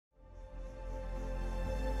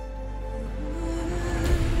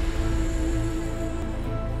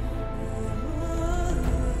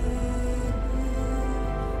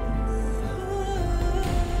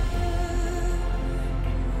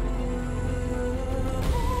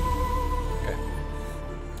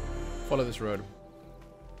Follow this road.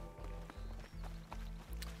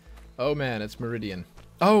 Oh man, it's Meridian.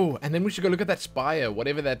 Oh, and then we should go look at that spire,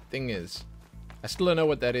 whatever that thing is. I still don't know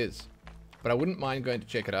what that is, but I wouldn't mind going to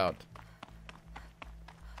check it out.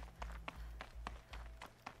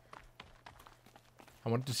 I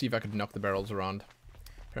wanted to see if I could knock the barrels around.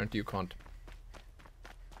 Apparently you can't.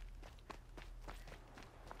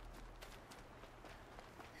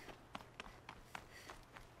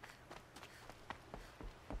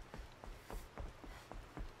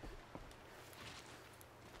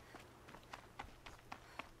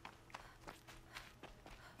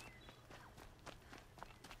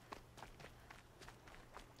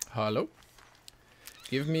 Hello?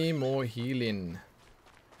 Give me more healing.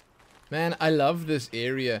 Man, I love this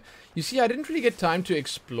area. You see, I didn't really get time to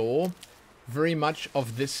explore very much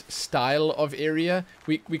of this style of area.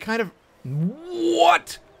 We kind of...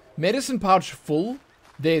 What? Medicine pouch full?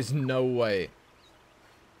 There's no way.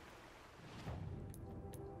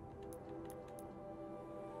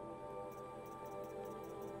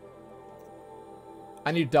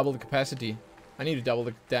 I need to double the capacity. I need to double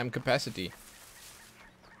the damn capacity.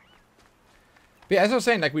 But yeah, as I was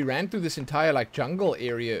saying, like, we ran through this entire, like, jungle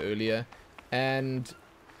area earlier, and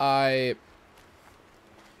I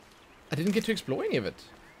didn't get to explore any of it.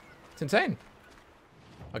 It's insane.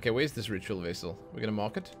 Okay, where's this ritual vessel? We're gonna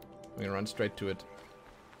mark it. We're gonna run straight to it.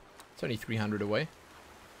 It's only 300 away.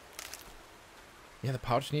 Yeah, the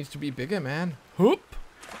pouch needs to be bigger, man. Whoop!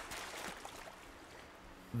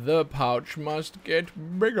 The pouch must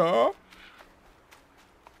get bigger.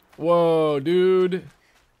 Whoa, dude.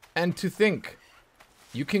 And to think...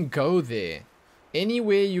 You can go there.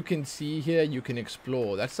 Anywhere you can see here, you can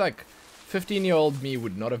explore. That's like 15-year-old me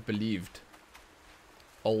would not have believed.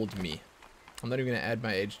 Old me. I'm not even going to add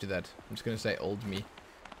my age to that. I'm just going to say old me.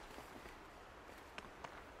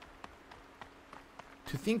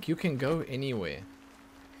 To think you can go anywhere.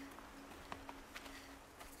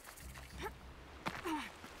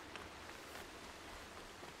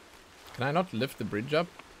 Can I not lift the bridge up?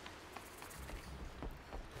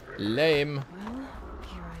 Lame.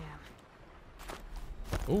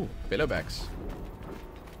 Ooh, billowbacks.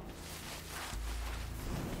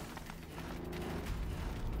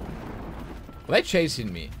 Are they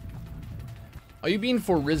chasing me? Are you being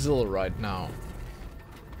for Rizzle right now?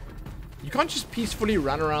 You can't just peacefully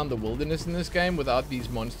run around the wilderness in this game without these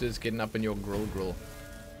monsters getting up in your grill.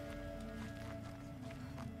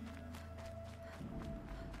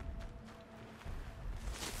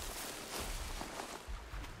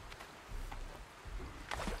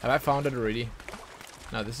 Have I found it already?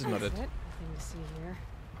 No, this is not it. Nothing to see here.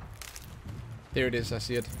 There it is, I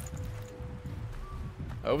see it.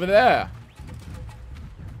 Over there!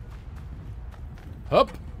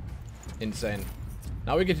 Hup! Insane.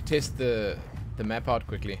 Now we get to test the map out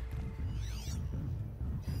quickly.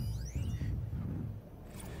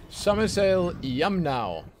 Summer sale, yum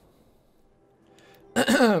now.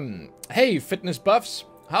 Hey, fitness buffs.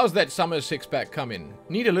 How's that summer six-pack coming?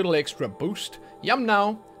 Need a little extra boost? Yum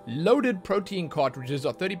now. Loaded protein cartridges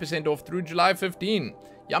are 30% off through July 15.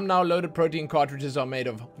 Yum Now loaded protein cartridges are made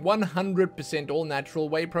of 100% all-natural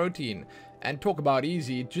whey protein. And talk about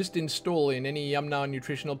easy, just install in any Yum Now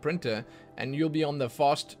nutritional printer and you'll be on the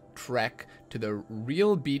fast track to the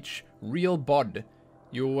real beach, real bod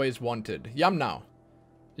you always wanted. Yum Now.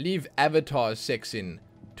 Leave avatar sex in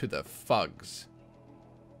to the fugs.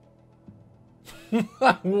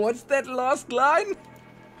 What's that last line?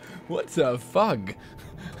 What's a fug?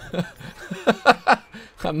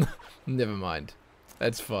 Never mind.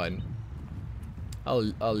 That's fine.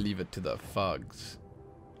 I'll leave it to the fugs.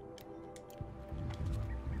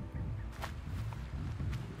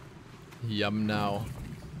 Yum Now.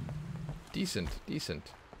 Decent. It's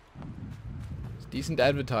decent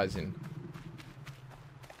advertising.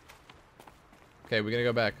 Okay, we're gonna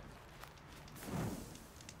go back.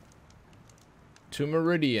 To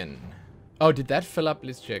Meridian. Oh, did that fill up?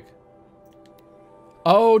 Let's check.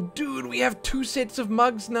 Oh, dude, we have 2 sets of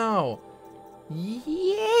mugs now.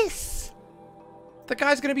 Yes! The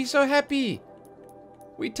guy's gonna be so happy.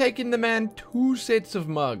 We taking the man 2 sets of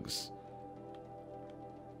mugs.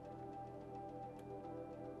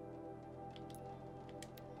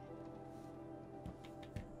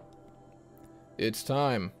 It's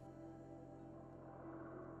time.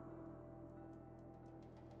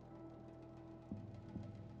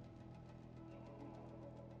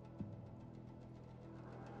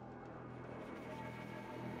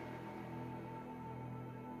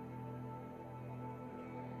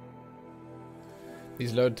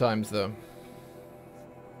 These load times, though.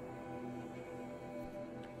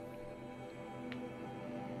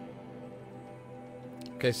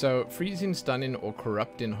 Okay, so freezing, stunning, or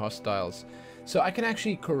corrupting hostiles. So I can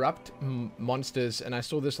actually corrupt monsters, and I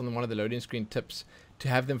saw this on one of the loading screen tips, to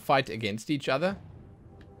have them fight against each other.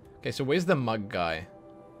 Okay, so where's the mug guy?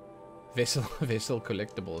 Vessel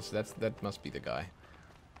collectibles. That must be the guy.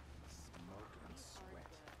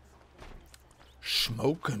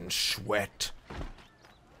 Smoke and sweat.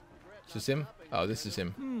 Is this him? Oh, this is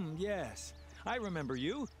him. Yes. I remember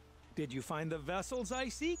you. Did you find the vessels I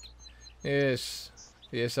seek? Yes.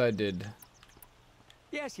 Yes, I did.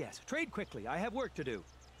 Yes. Trade quickly. I have work to do.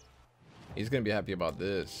 He's gonna be happy about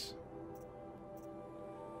this.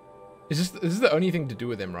 This is the only thing to do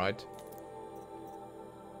with him, right?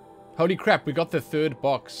 Holy crap, we got the 3rd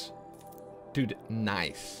box. Dude,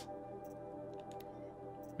 nice.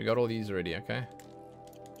 We got all these already, okay?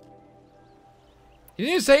 He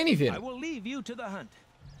didn't say anything. I will leave you to the hunt.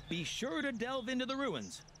 Be sure to delve into the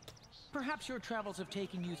ruins. Perhaps your travels have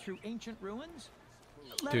taken you through ancient ruins?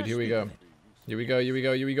 Dude, here we go. Here we go.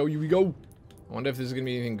 I wonder if this is gonna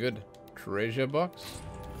be anything good. Treasure box?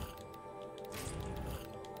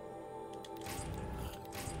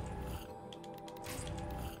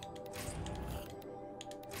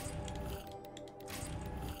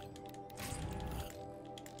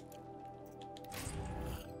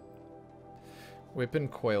 Weapon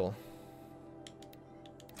coil.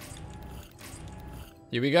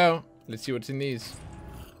 Here we go. Let's see what's in these.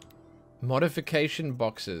 Modification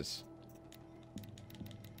boxes.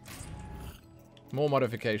 More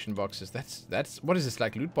modification boxes. That's what is this,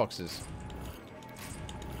 like loot boxes?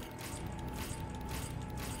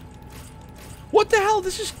 What the hell?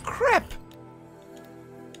 This is crap.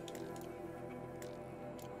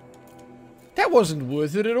 That wasn't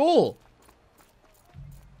worth it at all.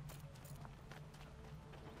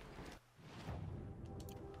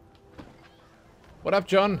 What up,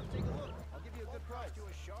 John?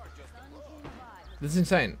 This is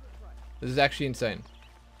insane. This is actually insane.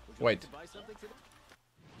 Wait.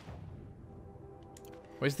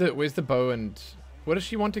 Where's the bow and what does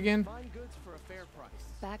she want again?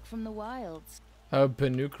 Back from the wilds. Oh,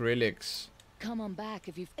 Banuk relics. Come on back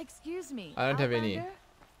if you've. Excuse me. I don't have any.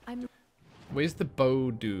 Where's the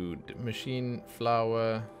bow dude? Machine,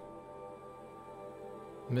 flower,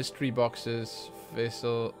 mystery boxes,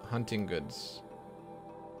 vessel, hunting goods.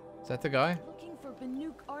 Is that the guy? Looking for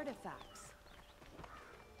Banuk artifacts.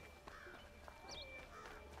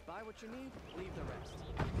 Buy what you need, leave the rest.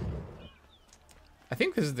 I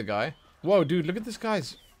think this is the guy. Whoa, dude, look at this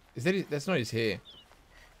guy's. Is that that's not his hair.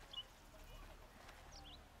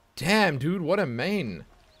 Damn, dude, what a mane.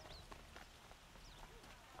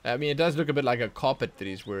 I mean, it does look a bit like a carpet that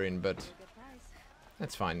he's wearing, but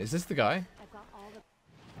that's fine. Is this the guy?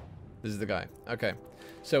 This is the guy. Okay.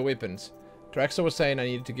 So, weapons. Draxler was saying I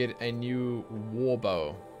needed to get a new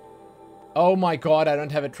warbow. Oh my god, I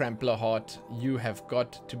don't have a trampler heart. You have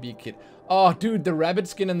got to be kidding. Oh, dude, the rabbit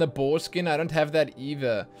skin and the boar skin, I don't have that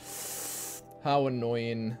either. How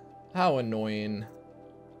annoying. How annoying.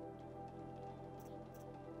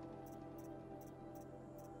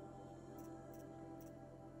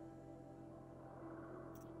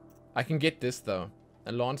 I can get this, though.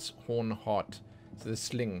 A lance horn heart. So the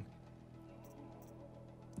sling.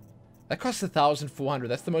 That costs 1,400.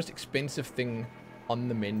 That's the most expensive thing on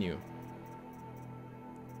the menu.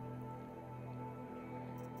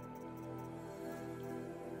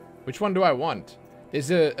 Which one do I want?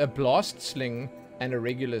 There's a blast sling and a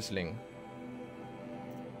regular sling.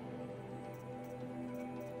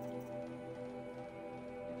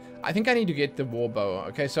 I think I need to get the warbow.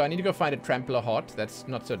 Okay, so I need to go find a trampler heart. That's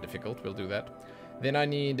not so difficult. We'll do that. Then I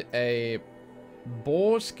need a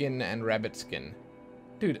boar skin and rabbit skin.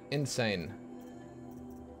 Dude, insane.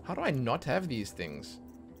 How do I not have these things?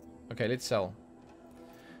 Okay, let's sell.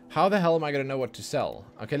 How the hell am I going to know what to sell?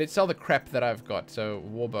 Okay, let's sell the crap that I've got. So,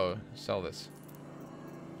 warbow, sell this.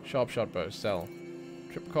 Sharp shot bow, sell.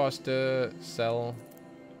 Tripcaster, sell.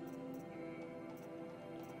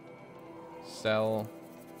 Sell.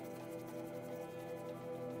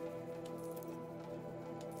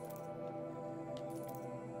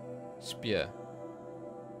 Spear.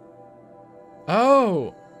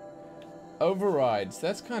 Oh! Overrides.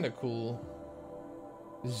 That's kind of cool.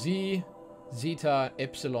 Z, Zeta,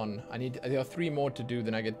 Epsilon. There are 3 more to do,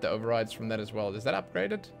 then I get the overrides from that as well. Is that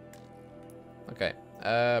upgraded? Okay.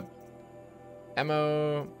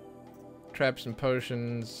 Ammo, traps and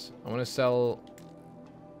potions. I want to sell...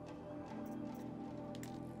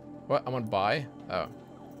 What? I want to buy? Oh.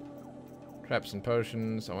 Traps and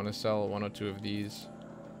potions. I want to sell 1 or 2 of these.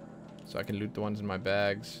 So I can loot the ones in my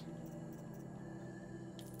bags.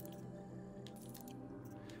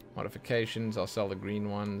 Modifications, I'll sell the green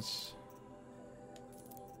ones.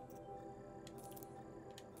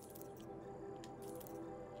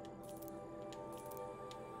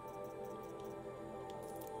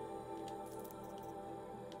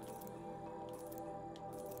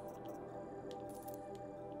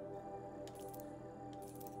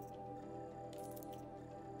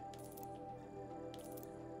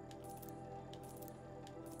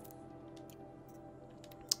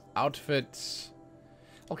 Outfits.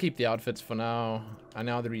 I'll keep the outfits for now. And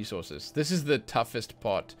now the resources. This is the toughest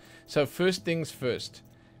part. So first things first.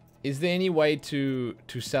 Is there any way to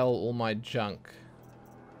sell all my junk?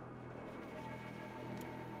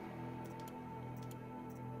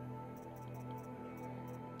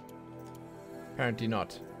 Apparently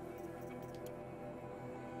not.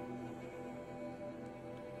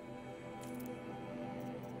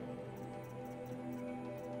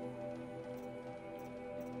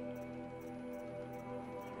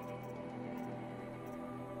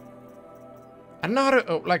 I don't know how to...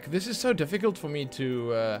 Oh, like, this is so difficult for me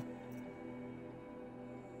to...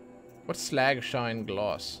 What's slag shine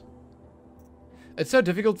glass? It's so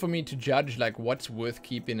difficult for me to judge, like, what's worth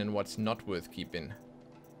keeping and what's not worth keeping.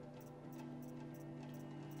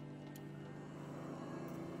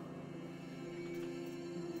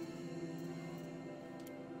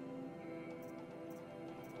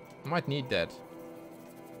 I might need that.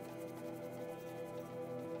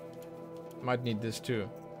 Might need this too.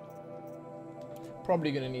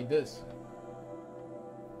 Probably gonna need this.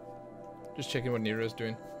 Just checking what Nero's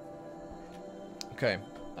doing. Okay.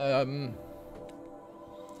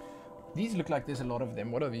 These look like there's a lot of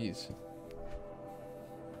them. What are these?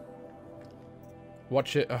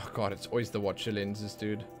 Watcher. Oh god, it's always the watcher lenses,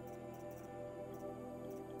 dude.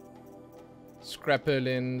 Scrapper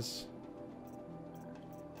lens.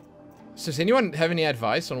 So does anyone have any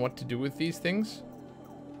advice on what to do with these things?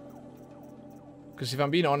 Because if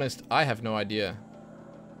I'm being honest, I have no idea.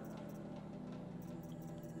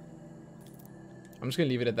 I'm just gonna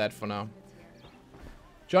leave it at that for now.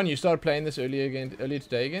 John, you started playing this earlier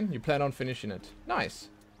today again? You plan on finishing it. Nice.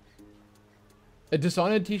 A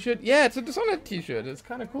Dishonored t-shirt? Yeah, it's a Dishonored t-shirt. It's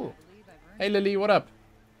kind of cool. Hey Lily, what up?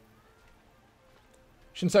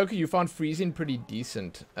 Shinsoku, you found freezing pretty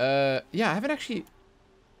decent. Yeah, I haven't actually...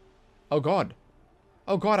 Oh god.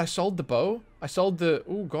 Oh god, I sold the bow. I sold the...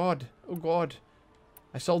 Oh god. Oh god.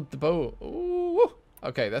 I sold the bow. Ooh.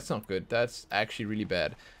 Okay, that's not good. That's actually really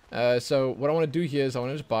bad. So what I want to do here is I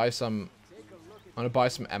want to just buy some... I want to buy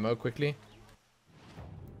some ammo quickly.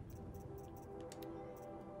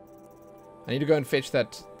 I need to go and fetch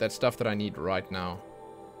that stuff that I need right now.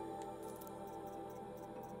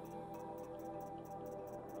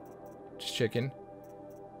 Just checking.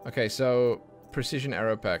 Okay, so precision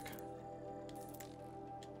arrow pack.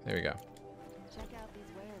 There we go. Check out these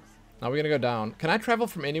wares. Now we're gonna go down. Can I travel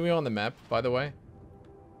from anywhere on the map, by the way?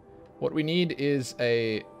 What we need is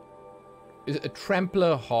a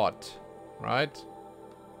trampler heart, right?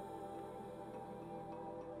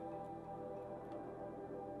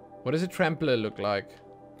 What does a trampler look like?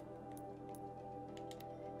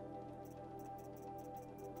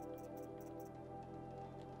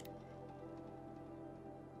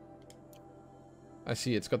 I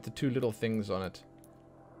see, it's got the two little things on it.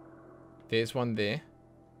 There's one there.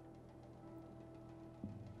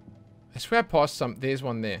 I swear I passed some. There's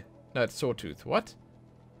one there. No, it's Sawtooth. What?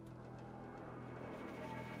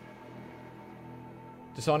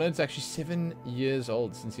 Dishonored's actually 7 years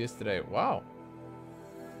old since yesterday. Wow.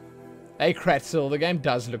 Hey, Kratzel, the game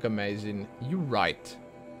does look amazing. You're right.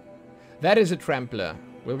 That is a trampler.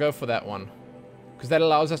 We'll go for that one. Because that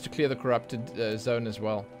allows us to clear the corrupted zone as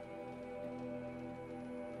well.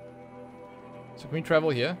 So can we travel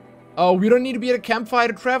here? Oh, we don't need to be at a campfire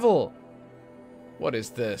to travel. What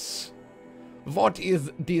is this? What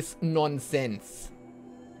is this nonsense?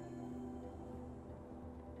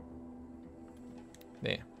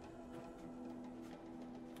 There.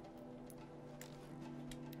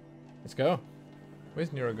 Let's go.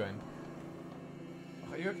 Where's Nero going?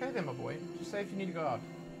 Are you okay there, my boy? Just say if you need to go out.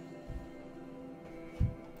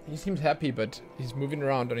 He seems happy, but he's moving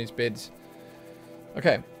around on his beds.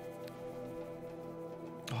 Okay.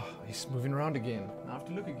 Oh, he's moving around again. I have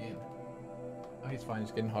to look again. Oh, he's fine.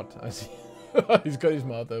 He's getting hot. I see. He's got his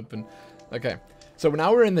mouth open. Okay. So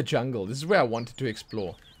now we're in the jungle. This is where I wanted to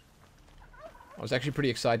explore. I was actually pretty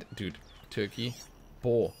excited. Dude, turkey.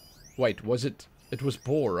 Boar. Wait, was it? It was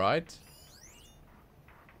boar, right?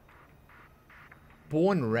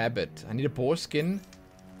 Boar and rabbit. I need a boar skin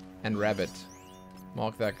and rabbit.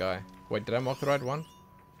 Mark that guy. Wait, did I mark the right one?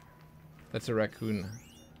 That's a raccoon.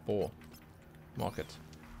 Boar. Mark it.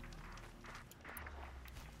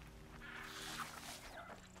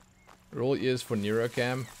 Roll ears for Nero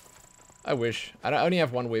cam. I wish. I only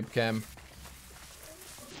have one webcam.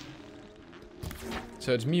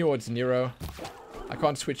 So it's me or it's Nero. I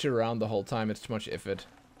can't switch it around the whole time. It's too much effort.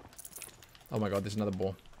 Oh my god, there's another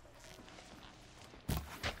boar.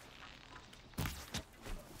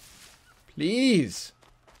 Please!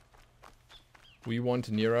 We want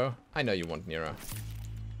Nero. I know you want Nero.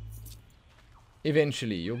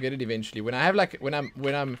 Eventually, you'll get it eventually. When I have like when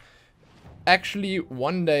I'm actually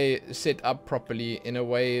one day set up properly in a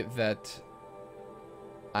way that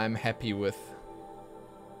I'm happy with,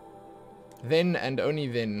 then and only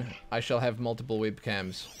then I shall have multiple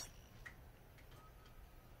webcams.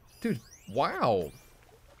 Dude, wow.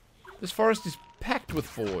 This forest is packed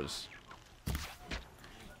with boars.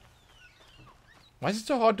 Why is it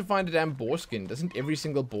so hard to find a damn boar skin? Doesn't every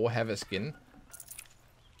single boar have a skin?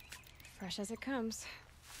 Fresh as it comes.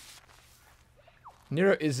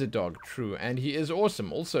 Nero is a dog, true. And he is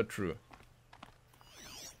awesome, also true.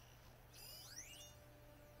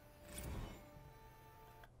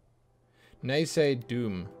 Naysay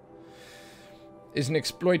Doom is an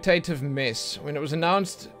exploitative mess. When it was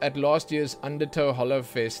announced at last year's Undertow Hollow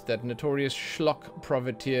Fest that notorious schlock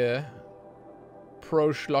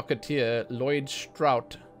pro-schlocketeer Lloyd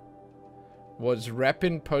Strout was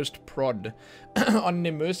rapping post-prod on an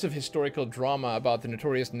immersive historical drama about the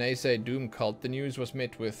notorious Naysay Doom cult, the news was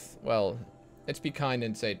met with, well, let's be kind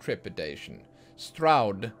and say trepidation.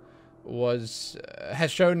 Stroud has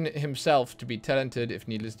shown himself to be talented, if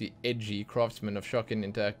needlessly edgy, craftsman of shocking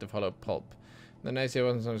interactive hollow pulp. The Naysay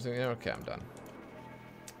wasn't something. Okay, I'm done.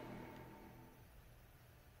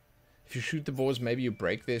 If you shoot the boars, maybe you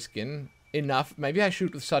break their skin. Enough. Maybe I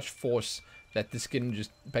shoot with such force that the skin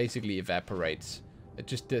just basically evaporates. It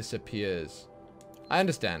just disappears. I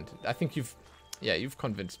understand. I think you've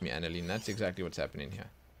convinced me, Annalene. That's exactly what's happening here.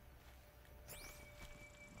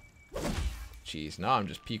 Jeez, now I'm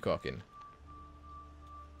just peacocking.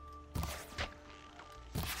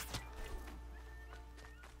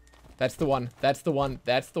 That's the one. That's the one.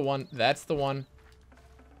 That's the one. That's the one.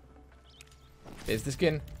 There's the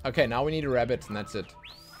skin. Okay, now we need a rabbit, and that's it.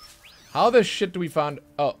 How the shit do we find...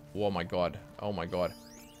 Oh my god. Oh my god.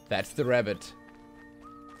 That's the rabbit.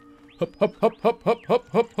 Hop, hop, hop, hop, hop, hop,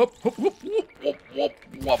 hop, hop, hop, hop,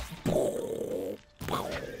 hop,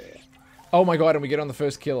 hop. Oh my god, and we get on the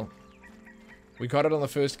first kill. We got it on the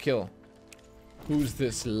first kill. Who's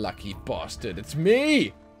this lucky bastard? It's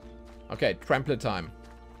me! Okay, trampler time.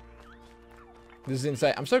 This is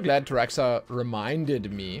insane. I'm so glad Taraxa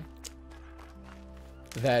reminded me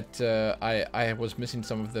that I was missing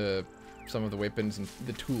some of the weapons and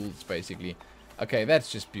the tools, basically. Okay,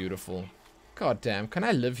 that's just beautiful. God damn, can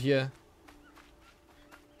I live here?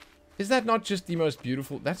 Is that not just the most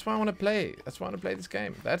beautiful? That's why I want to play. That's why I want to play this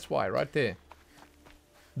game. That's why, right there.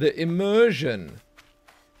 The immersion.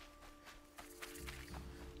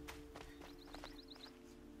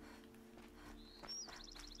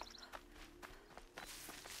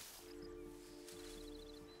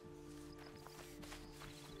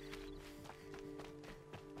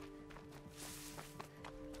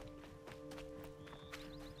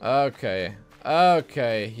 Okay.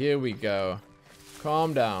 Okay, here we go.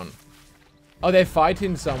 Calm down. Oh, they're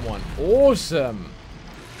fighting someone. Awesome.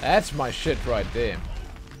 That's my shit right there.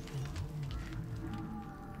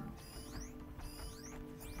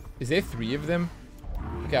 Is there 3 of them?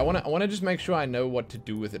 Okay, I wanna just make sure I know what to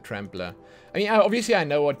do with a trampler. I mean, obviously I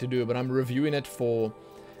know what to do, but I'm reviewing it for,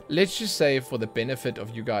 let's just say, for the benefit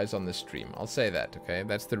of you guys on the stream. I'll say that, okay?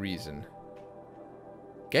 That's the reason.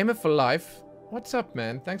 Gamer for life. What's up,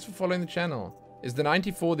 man? Thanks for following the channel. Is the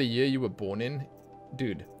 94 the year you were born in?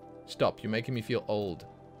 Dude, stop. You're making me feel old.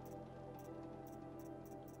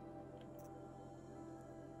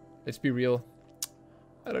 Let's be real.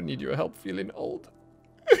 I don't need your help feeling old.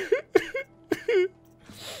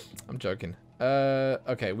 I'm joking.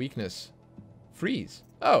 Okay, weakness. Freeze.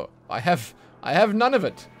 Oh, I have none of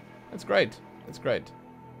it. That's great. That's great.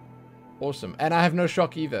 Awesome. And I have no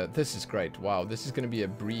shock either. This is great. Wow, this is going to be a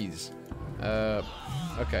breeze.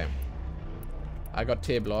 Okay. I got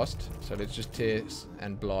tear blast, so let's just tear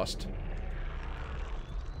and blast.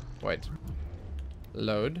 Wait.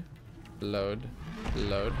 Load. Load.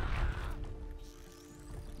 Load.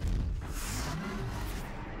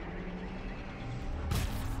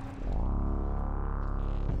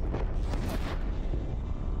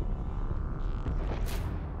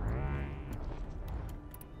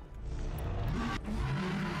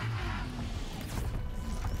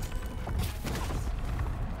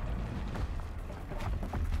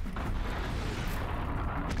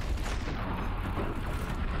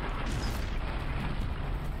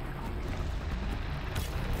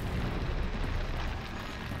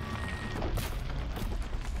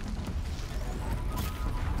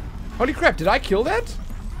 Holy crap, did I kill that?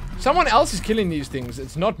 Someone else is killing these things.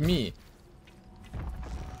 It's not me.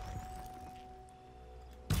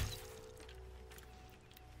 Are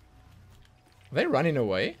they running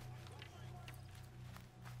away?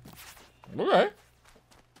 Okay.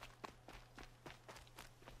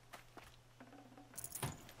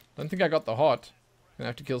 think I got the heart. Gonna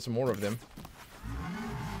have to kill some more of them.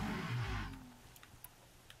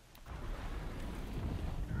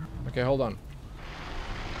 Okay, hold on.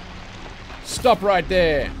 Stop right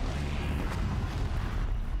there.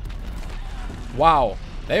 Wow.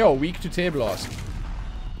 They are weak to tear blast.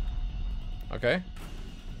 Okay.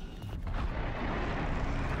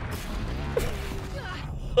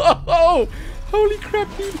 Oh! Holy crap,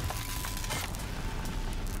 dude.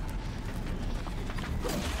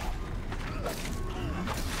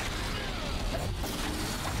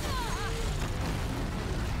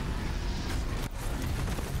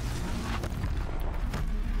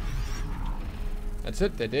 That's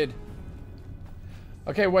it, they did.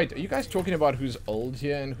 Okay, wait, are you guys talking about who's old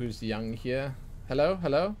here and who's young here? Hello?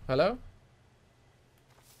 Hello? Hello?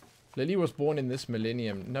 Lily was born in this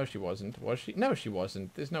millennium. No, she wasn't. Was she? No, she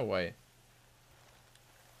wasn't. There's no way.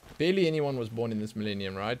 Barely anyone was born in this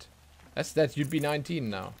millennium, right? That's you'd be 19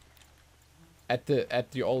 now. At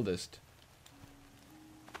the oldest.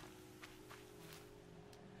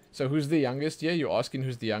 So who's the youngest? Yeah, you're asking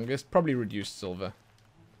who's the youngest? Probably reduced silver.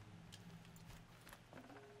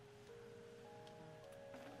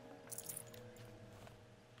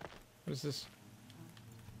 What is this?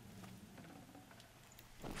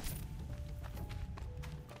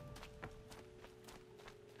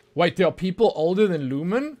 Wait, there are people older than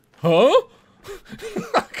Lumen? Huh?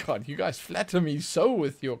 God, you guys flatter me so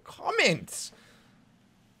with your comments.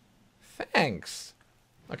 Thanks.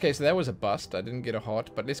 Okay, so that was a bust. I didn't get a heart,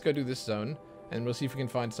 but let's go do this zone, and we'll see if we can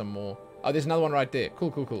find some more. Oh, there's another one right there.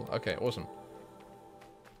 Cool, cool, cool. Okay, awesome.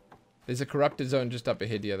 There's a corrupted zone just up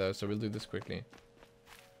ahead here, though, so we'll do this quickly.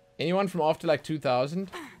 Anyone from after, like,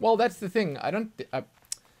 2000? Well, that's the thing. I don't...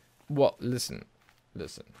 well, listen.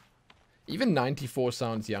 Listen. Even 94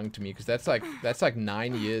 sounds young to me, because that's like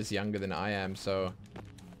 9 years younger than I am, so...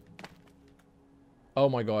 Oh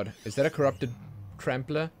my god. Is that a corrupted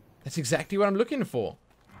trampler? That's exactly what I'm looking for.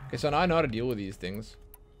 Okay, so now I know how to deal with these things.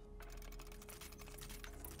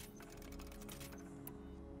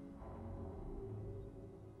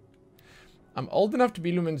 I'm old enough to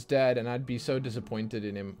be Lumen's dad, and I'd be so disappointed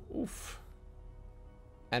in him. Oof.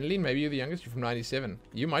 Annalene, maybe you're the youngest. You're from 97.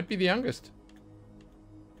 You might be the youngest.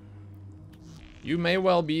 You may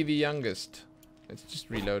well be the youngest. Let's just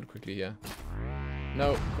reload quickly here.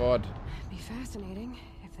 No, God. It'd be fascinating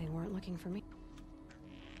if they weren't looking for me.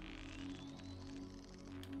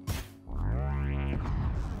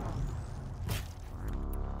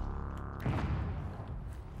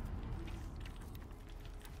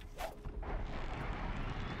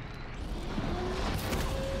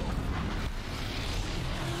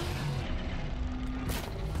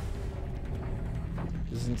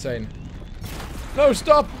 This is insane. No,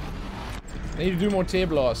 stop! I need to do more tear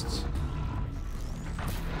blasts.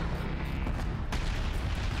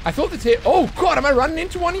 I thought the tear... Oh, God, am I running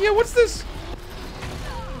into one here? What's this?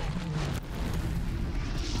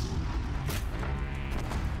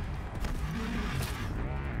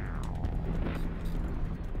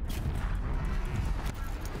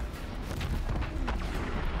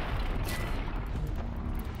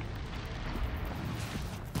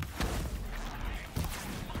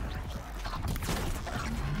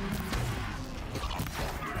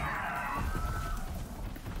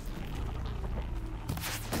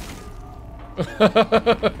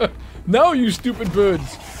 No, you stupid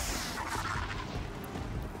birds.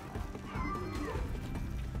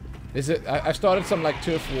 Is it? I started some like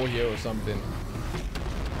turf war here or something.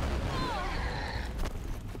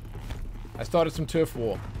 I started some turf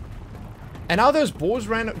war. And now those boars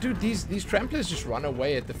ran... Dude, these tramplers just run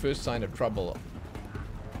away at the first sign of trouble.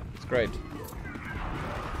 It's great.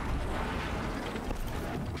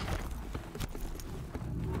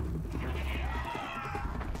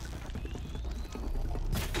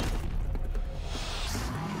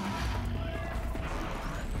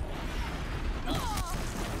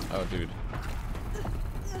 Oh, dude.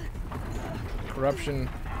 Corruption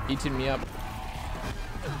eating me up.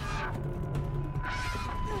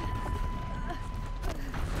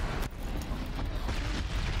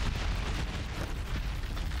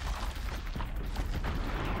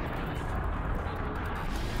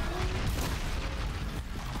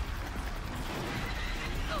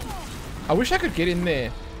 I wish I could get in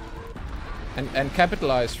there and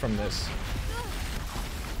capitalize from this.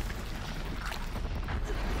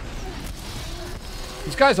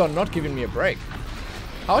 These guys are not giving me a break.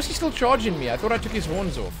 How is he still charging me? I thought I took his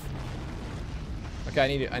horns off. Okay, I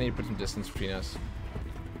need to put some distance between us.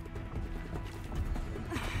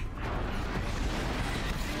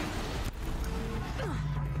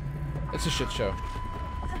 It's a shit show.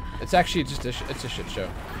 It's actually just it's a shit show.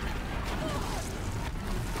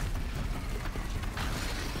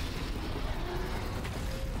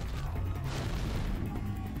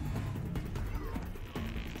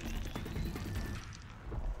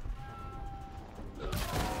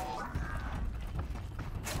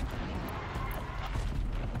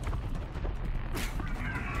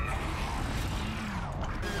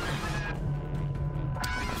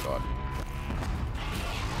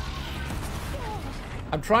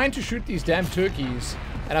 I'm trying to shoot these damn turkeys,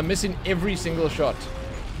 and I'm missing every single shot.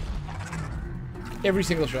 Every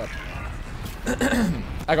single shot.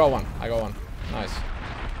 I got one. I got one. Nice.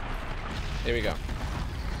 There we go.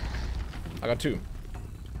 I got 2.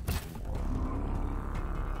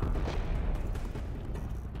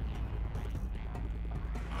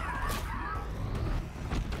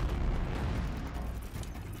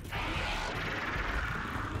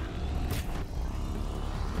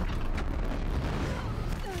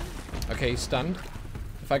 Okay, he's stunned.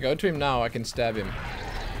 If I go to him now, I can stab him.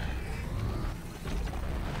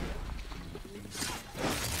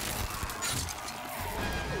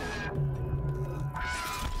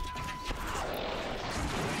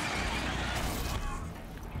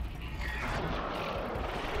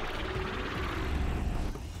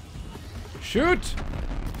 Shoot!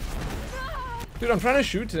 Dude, I'm trying to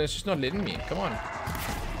shoot and it's just not letting me. Come on.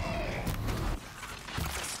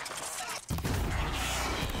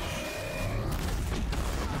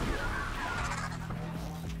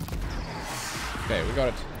 Okay, we got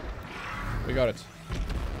it. We got it.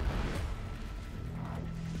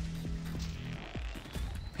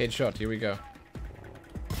 Headshot, here we go.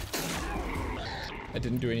 I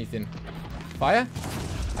didn't do anything. Fire?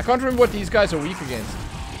 I can't remember what these guys are weak against.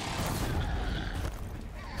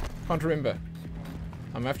 Can't remember.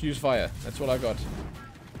 I'm gonna have to use fire. That's what I got.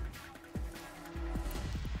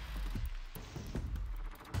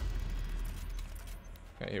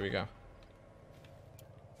 Okay, here we go.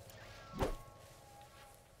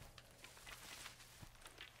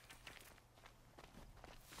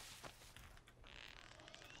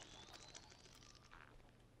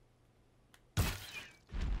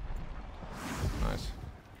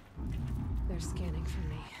 Scanning for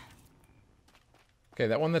me. Okay,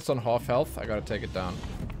 that one that's on half health, I gotta take it down.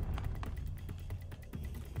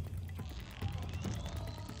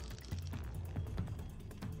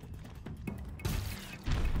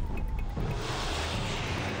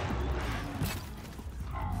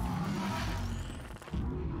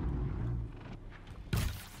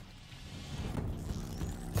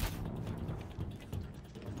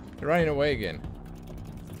 They're running away again.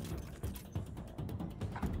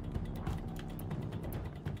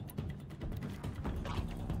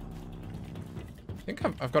 I think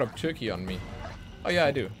I've got a turkey on me. Oh yeah,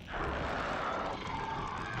 I do.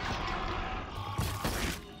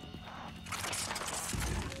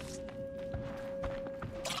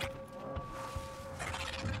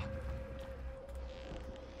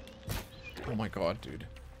 Oh my god, dude.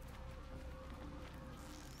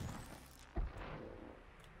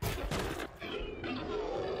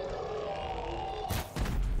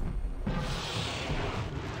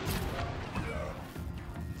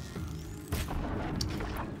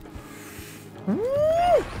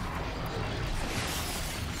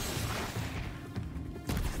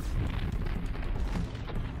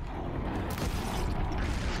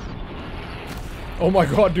 Oh my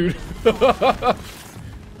god, dude.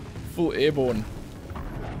 Full airborne.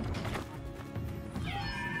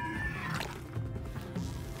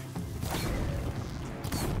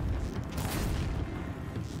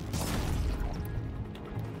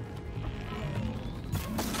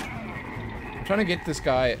 I'm trying to get this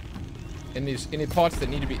guy in these parts that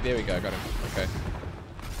need to be. There we go, I got him. Okay.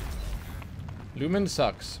 Lumen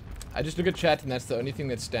sucks. I just look at chat and that's the only thing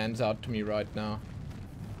that stands out to me right now.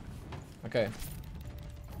 Okay.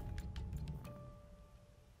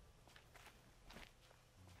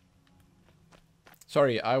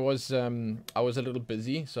 Sorry, I was a little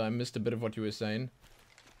busy, so I missed a bit of what you were saying.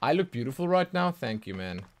 I look beautiful right now. Thank you,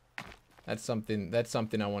 man. That's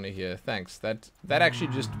something I want to hear. Thanks. That actually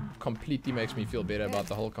just completely makes me feel better about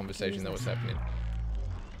the whole conversation that was happening.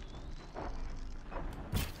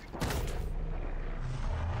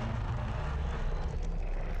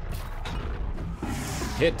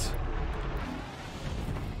 Hit.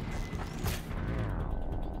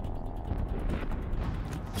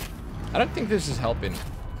 I don't think this is helping.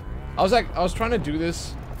 I was trying to do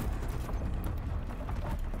this.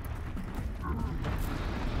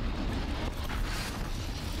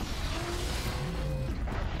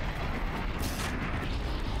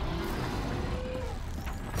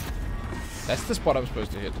 That's the spot I'm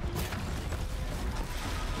supposed to hit.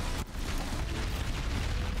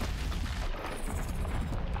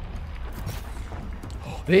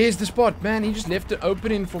 Oh, there's the spot, man. He just left it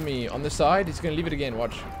opening for me on the side. He's gonna leave it again.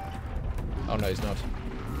 Watch. Oh no, he's not.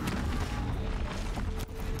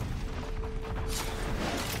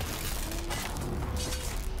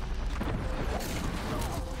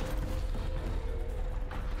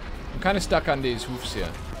 I'm kind of stuck under his hoofs here.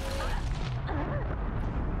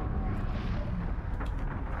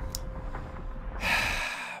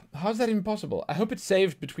 How's that impossible? I hope it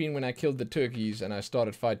saved between when I killed the turkeys and I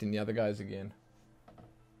started fighting the other guys again.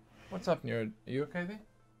 What's up, Nero? Are you okay there?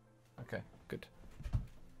 Okay, good.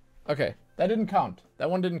 Okay, that didn't count.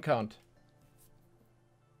 That one didn't count.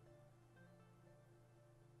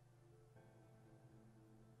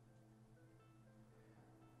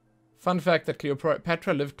 Fun fact that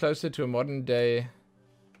Cleopatra lived closer to a modern day...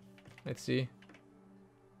 Let's see.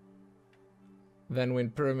 Than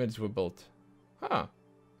when pyramids were built. Huh.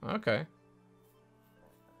 Okay.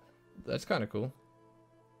 That's kind of cool.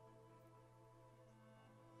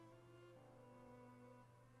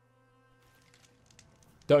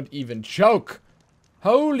 Don't even joke!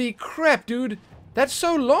 Holy crap, dude! That's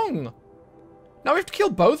so long! Now we have to kill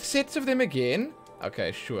both sets of them again?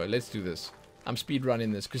 Okay, sure, let's do this. I'm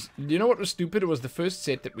speedrunning this, because you know what was stupid? It was the first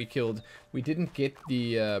set that we killed. We didn't get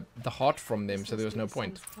the heart from them, so there was no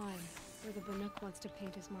point. Where the Banuk wants to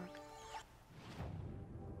paint his mark.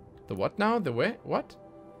 The what now? The where? What?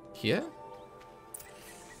 Here?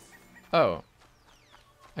 Oh.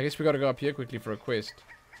 I guess we gotta go up here quickly for a quest.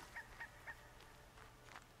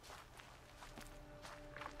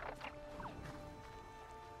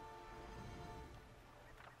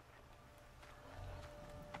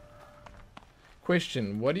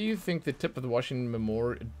 Question, what do you think the tip of the Washington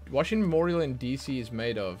Memorial in DC is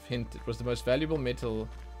made of? Hint, it was the most valuable metal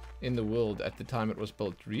in the world at the time it was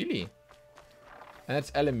built. Really? And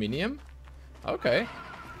that's aluminium? Okay.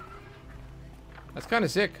 That's kind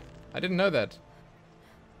of sick. I didn't know that.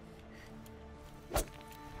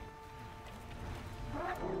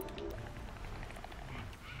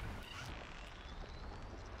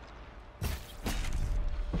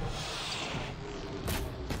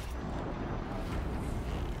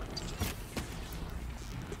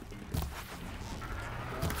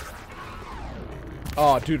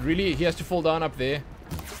 Oh, dude, really? He has to fall down up there?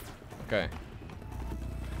 Okay.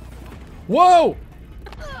 Whoa!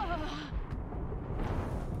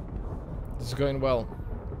 This is going well.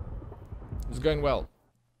 This is going well.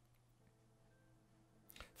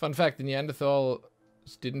 Fun fact, the Neanderthals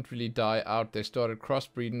didn't really die out. They started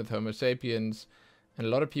crossbreeding with Homo sapiens. And a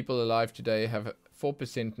lot of people alive today have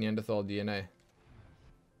 4% Neanderthal DNA.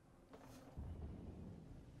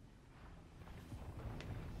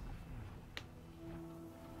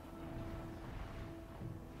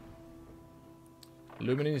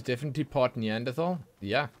 Livemin is definitely part Neanderthal.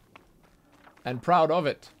 Yeah. And proud of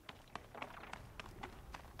it.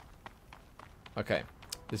 Okay.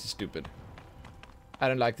 This is stupid. I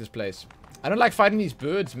don't like this place. I don't like fighting these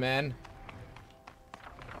birds, man.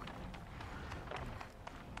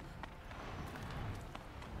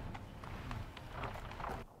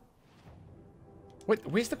 Wait,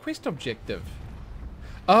 where's the quest objective?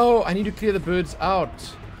 Oh, I need to clear the birds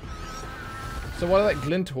out. So what are like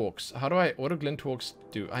glinthawks? What do glinthawks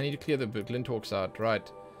do? I need to clear the glinthawks out,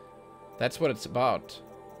 right. That's what it's about.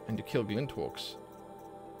 And to kill glinthawks.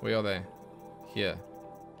 Where are they? Here.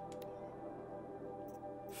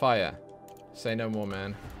 Fire. Say no more,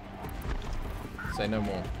 man. Say no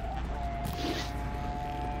more.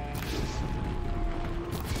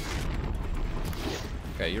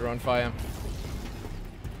 Okay, you're on fire.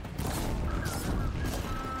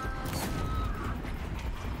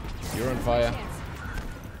 You're on fire.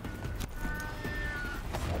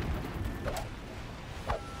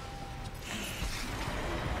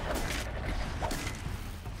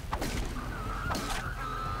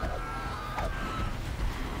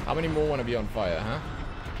 How many more want to be on fire, huh?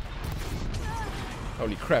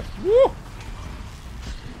 Holy crap. Woo!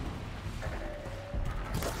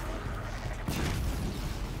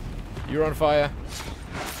 You're on fire.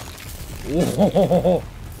 Whoa!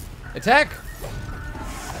 Attack!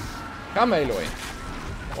 Come, Aloy.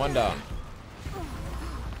 One down.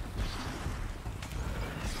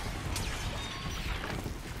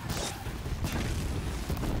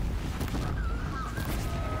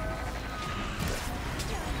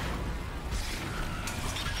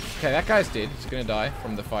 Okay, that guy's dead. He's gonna die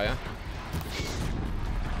from the fire.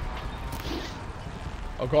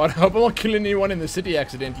 Oh god, I hope I'm not killing anyone in the city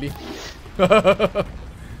accidentally.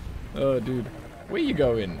 Oh, dude. Where you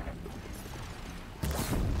going?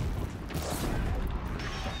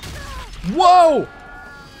 Whoa!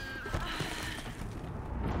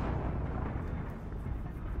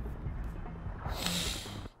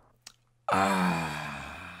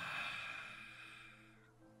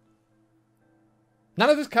 None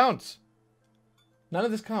of this counts. None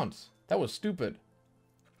of this counts. That was stupid.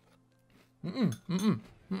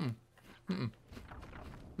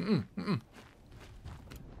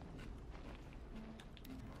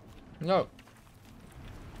 No.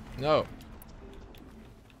 No.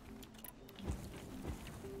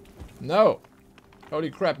 No. Holy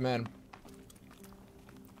crap, man.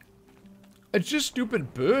 It's just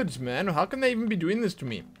stupid birds, man. How can they even be doing this to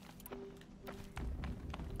me?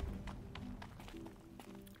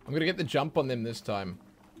 I'm gonna get the jump on them this time.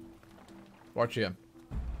 Watch here.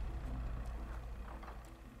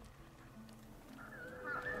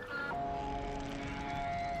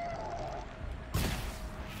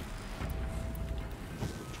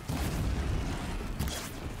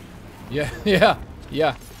 Yeah, yeah,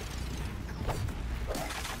 yeah.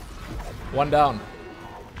 One down.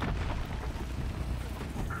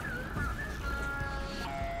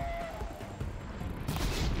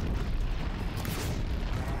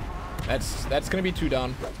 That's gonna be 2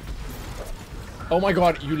 down. Oh my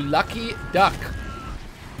god, you lucky duck.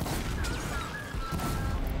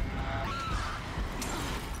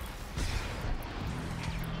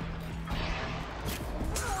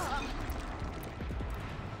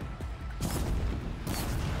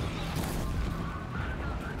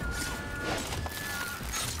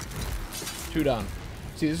 Two down.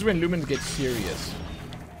 See, this is when Lumen gets serious.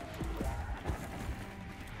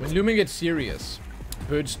 When Lumen gets serious,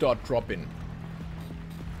 birds start dropping.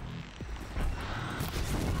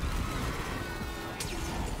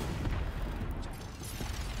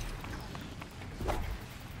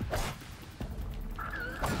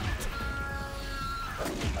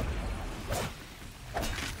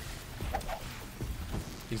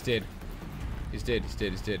 He's dead. He's dead, he's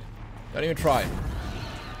dead, he's dead. Don't even try.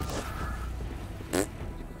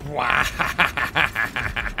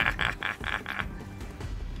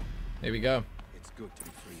 There we go. It's good to be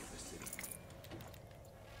free of the city.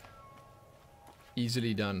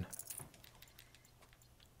 Easily done.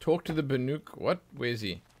 Talk to the Banuk. What? Where is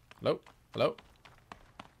he? Hello? Hello?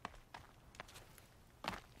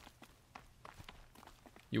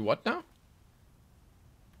 You what now?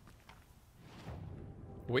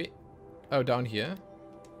 Wait. Oh, down here.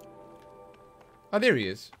 Oh, there he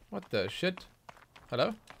is. What the shit?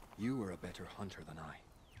 Hello? You are a better hunter than I.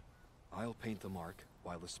 I'll paint the mark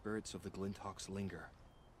while the spirits of the Glinthawks linger.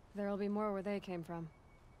 There'll be more where they came from.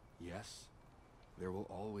 Yes, there will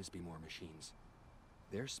always be more machines.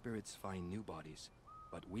 Their spirits find new bodies,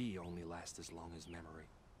 but we only last as long as memory.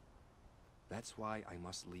 That's why I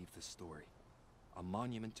must leave this story. A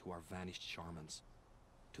monument to our vanished shamans,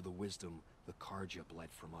 to the wisdom the Karja bled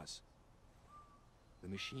from us. The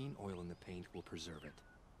machine oil in the paint will preserve it.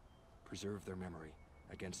 Preserve their memory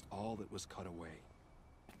against all that was cut away.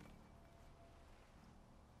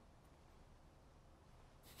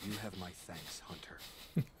 You have my thanks, Hunter.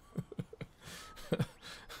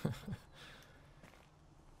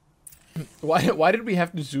 Why did we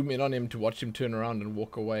have to zoom in on him to watch him turn around and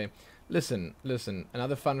walk away? Listen, listen.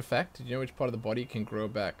 Another fun fact. Did you know which part of the body can grow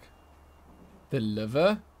back? The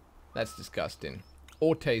liver? That's disgusting.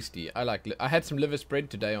 Or tasty. I like I had some liver spread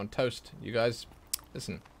today on toast. You guys,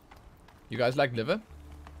 listen. You guys like liver?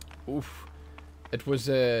 Oof. It was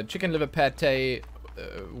a chicken liver pate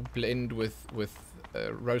blend with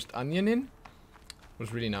roast onion in. It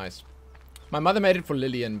was really nice. My mother made it for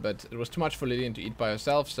Lillian, but it was too much for Lillian to eat by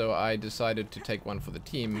herself, so I decided to take one for the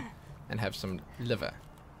team and have some liver.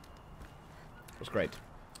 It was great.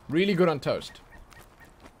 Really good on toast.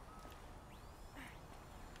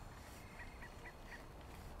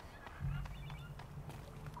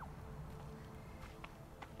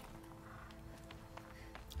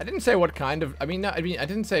 I didn't say what kind of. I mean, I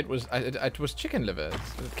didn't say it was. It was chicken liver.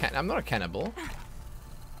 I'm not a cannibal,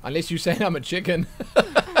 unless you say I'm a chicken.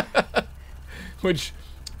 Which,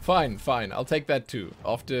 fine. I'll take that too.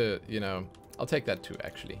 After, you know, I'll take that too.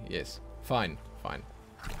 Actually, yes. Fine.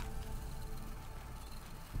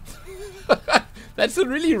 That's a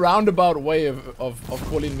really roundabout way of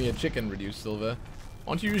calling me a chicken, Reduced Silver.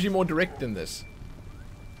 Aren't you usually more direct than this?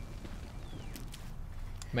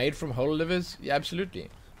 Made from whole livers? Yeah, absolutely.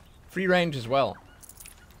 Free range as well.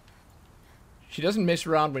 She doesn't mess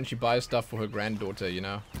around when she buys stuff for her granddaughter, you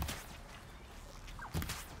know.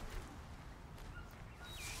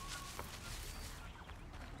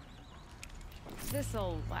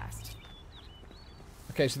 This'll last.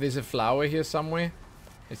 Okay, so there's a flower here somewhere.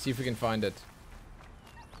 Let's see if we can find it.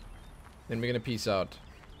 Then we're gonna peace out.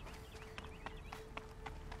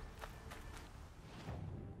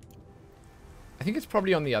 I think it's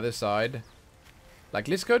probably on the other side. Like,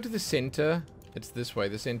 let's go to the center. It's this way.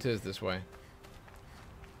 The center is this way.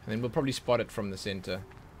 And then we'll probably spot it from the center.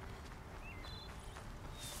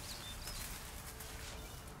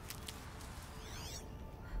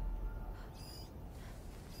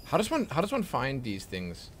 How does one find these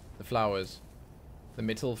things? The flowers. The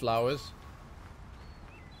metal flowers.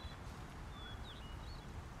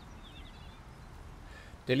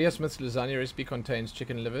 Delia Smith's lasagna recipe contains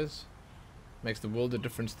chicken livers. Makes the world of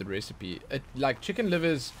difference to the recipe. Like chicken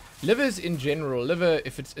livers in general,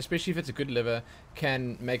 especially if it's a good liver,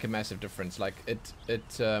 can make a massive difference. Like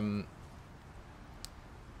it's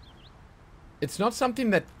not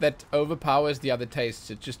something that overpowers the other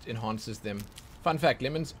tastes. It just enhances them. Fun fact: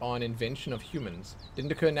 lemons are an invention of humans.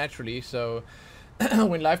 Didn't occur naturally, so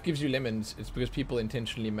when life gives you lemons, it's because people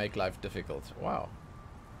intentionally make life difficult. Wow.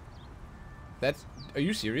 Are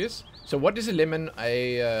you serious? So what is a lemon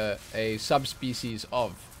a subspecies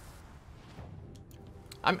of?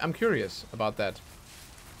 I'm curious about that.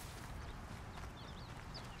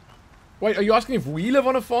 Wait, are you asking if we live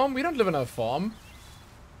on a farm? We don't live on a farm.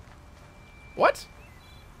 What?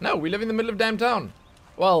 No, we live in the middle of damn town.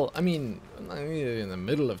 Well, I mean, in the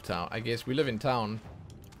middle of town. I guess we live in town.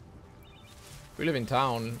 We live in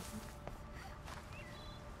town.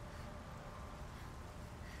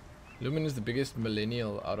 Lumen is the biggest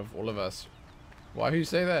millennial out of all of us. Why do you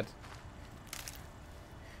say that?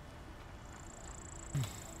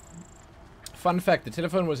 Fun fact, the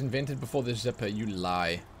telephone was invented before the zipper. You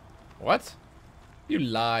lie. What? You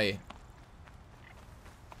lie.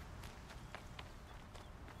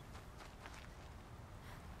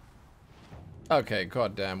 Okay,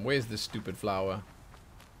 goddamn. Where's this stupid flower?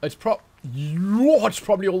 It's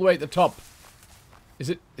probably all the way at the top. Is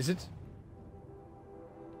it? It's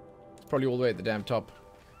probably all the way at the damn top.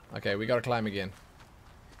 Okay, we gotta climb again.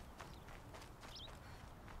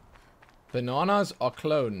 Bananas are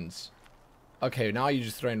clones. Okay, now you're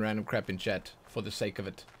just throwing random crap in chat for the sake of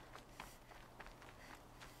it.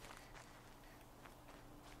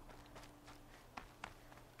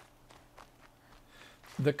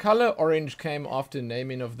 The color orange came after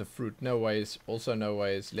naming of the fruit. No ways. Also no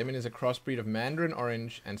ways. Lemon is a crossbreed of mandarin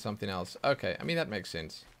orange and something else. Okay, I mean that makes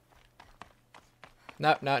sense.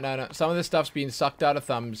 No. Some of this stuff's being sucked out of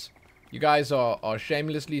thumbs. You guys are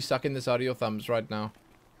shamelessly sucking this out of your thumbs right now.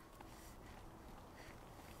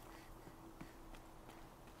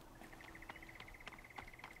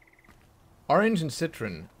 Orange and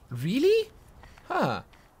citron. Really? Huh.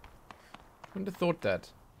 Wouldn't have thought that.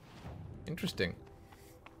 Interesting.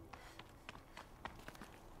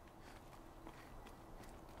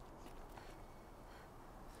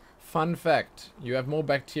 Fun fact, you have more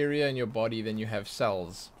bacteria in your body than you have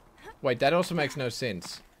cells. Wait, that also makes no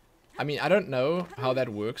sense. I mean, I don't know how that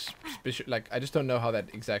works. Like, I just don't know how that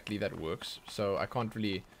exactly works. So I can't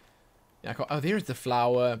really... oh, there's the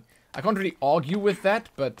flower. I can't really argue with that,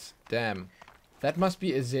 but damn. That must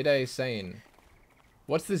be a ZA saying.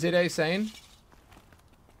 What's the ZA saying?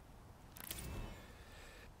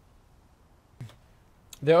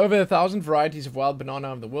 There are over 1,000 varieties of wild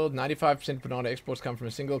banana in the world. 95% banana exports come from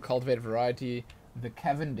a single cultivated variety, the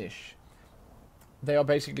Cavendish. They are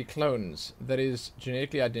basically clones, that is,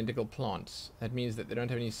 genetically identical plants. That means that they don't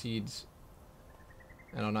have any seeds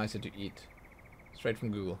and are nicer to eat. Straight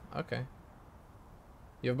from Google. Okay.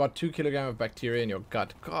 You have about 2 kilograms of bacteria in your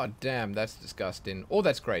gut. God damn, that's disgusting. Oh,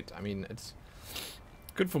 that's great. I mean, it's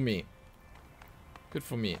good for me. Good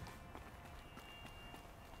for me.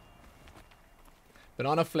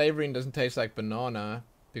 Banana flavoring doesn't taste like banana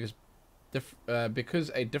because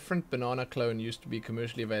a different banana clone used to be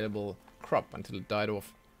commercially available crop until it died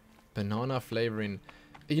off. Banana flavoring.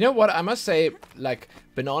 You know what? I must say, like,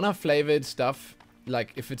 banana flavored stuff,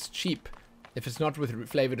 like, if it's cheap, if it's not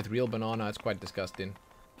flavored with real banana, it's quite disgusting.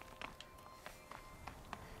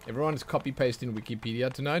 Everyone's copy-pasting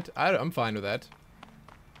Wikipedia tonight. I'm fine with that.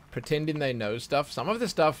 Pretending they know stuff. Some of the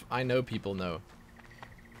stuff I know people know.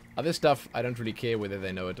 Other stuff, I don't really care whether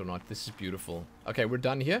they know it or not. This is beautiful. Okay, we're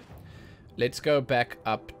done here. Let's go back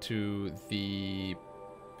up to the...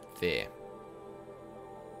 there.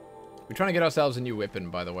 We're trying to get ourselves a new weapon,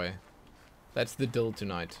 by the way. That's the deal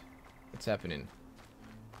tonight. What's happening?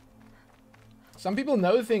 Some people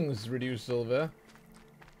know things, Reduce Silver.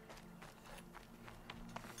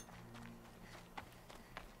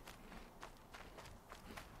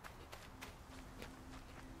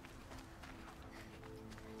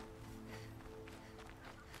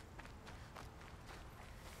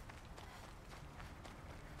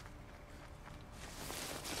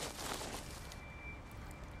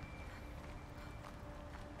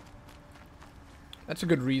 That's a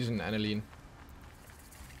good reason, Annaline.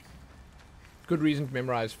 Good reason to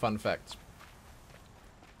memorize fun facts.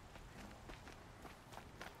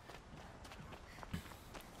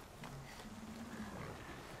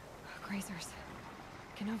 Grazers.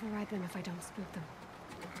 Can override them if I don't spook them.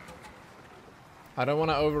 I don't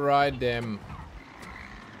want to override them.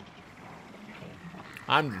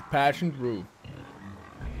 I'm just passing through.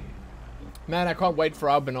 Man, I can't wait for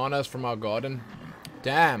our bananas from our garden.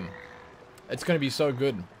 Damn. It's going to be so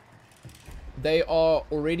good. They are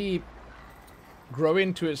already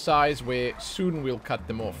growing to a size where soon we'll cut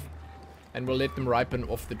them off. And we'll let them ripen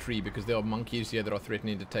off the tree because there are monkeys here that are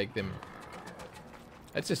threatening to take them.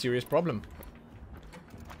 That's a serious problem.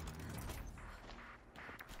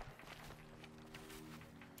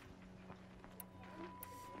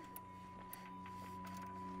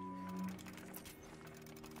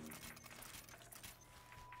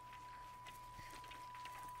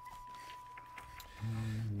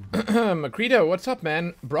 Macredo, what's up,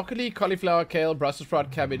 man? Broccoli, cauliflower, kale, Brussels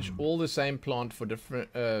sprout, cabbage, all the same plant for different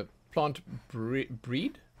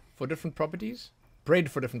breed for different properties.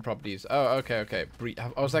 Bread for different properties. Oh, okay.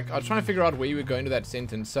 I was trying to figure out where you were going to that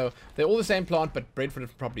sentence. So they're all the same plant, but bred for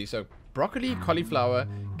different properties. So broccoli, cauliflower,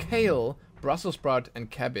 kale, Brussels sprout, and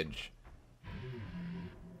cabbage.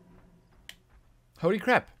 Holy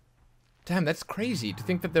crap! Damn, that's crazy to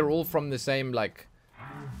think that they're all from the same like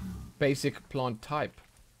basic plant type.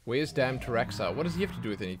 Where's damn Taraxa? What does he have to do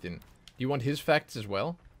with anything? Do you want his facts as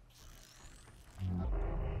well?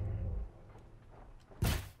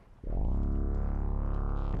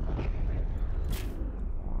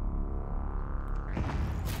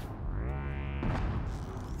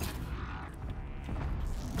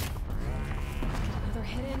 Another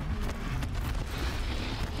hidden.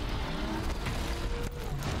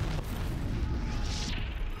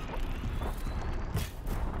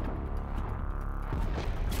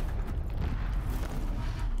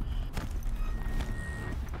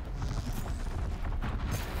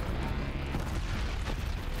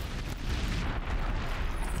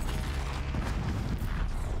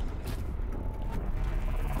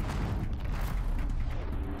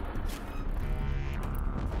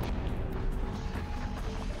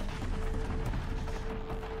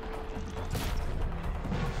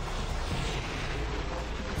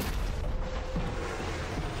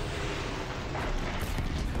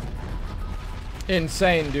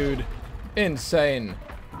 Insane, dude. Insane.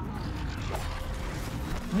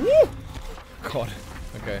 Woo! God.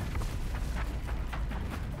 Okay.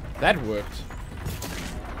 That worked.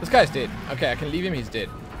 This guy's dead. Okay, I can leave him. He's dead.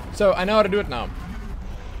 So, I know how to do it now.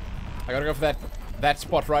 I gotta go for that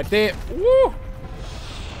spot right there. Woo!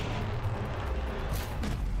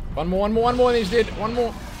 One more, and he's dead. One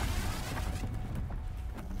more.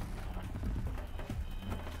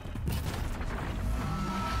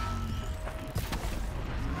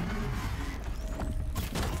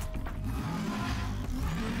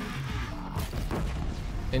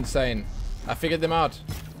 Insane. I figured them out.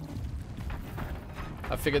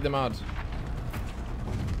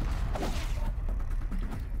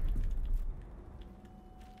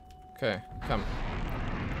 Okay, come.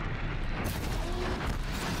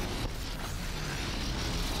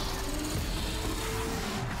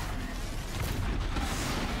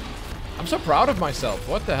 I'm so proud of myself.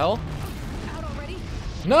 What the hell? Out already?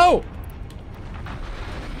 No!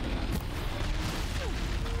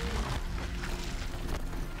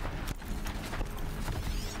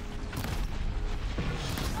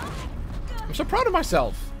 I'm so proud of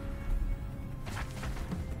myself.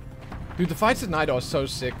 Dude, the fights at night are so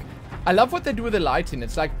sick. I love what they do with the lighting.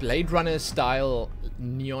 It's like Blade Runner style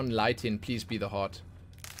neon lighting. Please be the heart.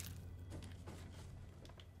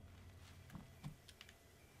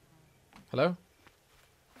 Hello?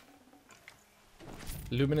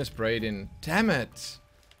 Luminous braiding. Damn it.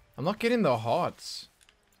 I'm not getting the hearts.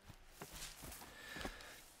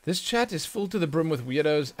 This chat is full to the brim with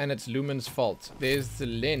weirdos and it's Lumen's fault. There's the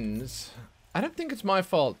lens. I don't think it's my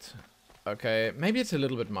fault. Okay, maybe it's a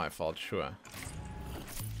little bit my fault, sure.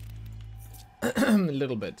 A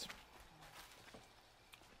little bit.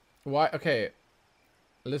 Why? Okay.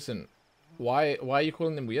 Listen. Why are you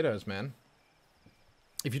calling them weirdos, man?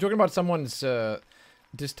 If you're talking about someone's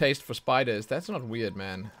distaste for spiders, that's not weird,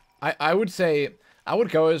 man. I would say, I would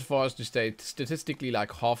go as far as to say statistically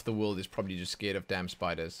like half the world is probably just scared of damn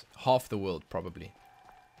spiders. Half the world, probably.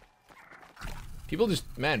 People just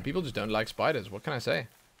don't like spiders. What can I say?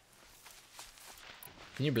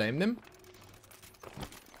 Can you blame them?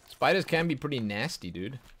 Spiders can be pretty nasty,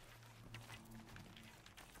 dude.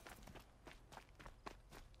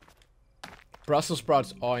 Brussels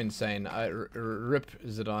sprouts are insane. Rip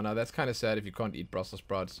Zidana. That's kind of sad if you can't eat Brussels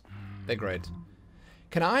sprouts. They're great.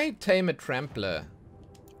 Can I tame a trampler?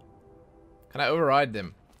 Can I override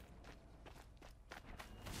them?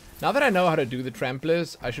 Now that I know how to do the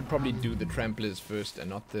tramplers, I should probably do the tramplers first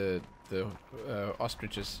and not the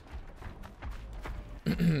ostriches.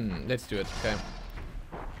 Let's do it, okay.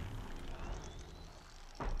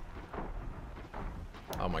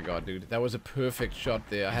 Oh my god, dude. That was a perfect shot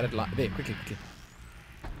there. I had it there, quickly.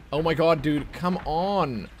 Oh my god, dude. Come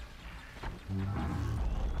on.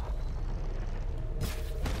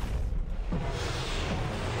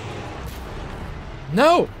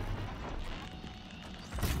 No!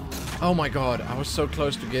 Oh my god, I was so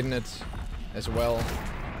close to getting it as well.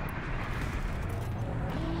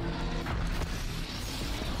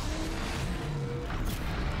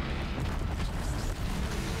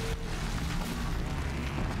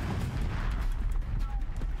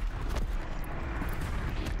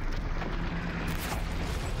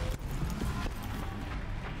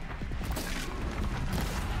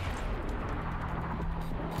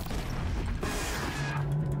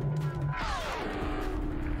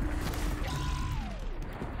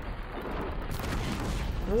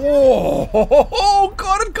 Whoa! Oh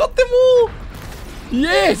god, it got them all!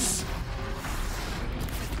 Yes!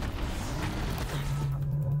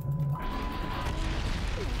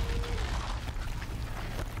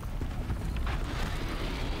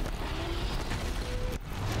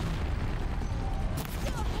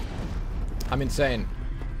 I'm insane.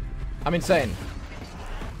 I'm insane.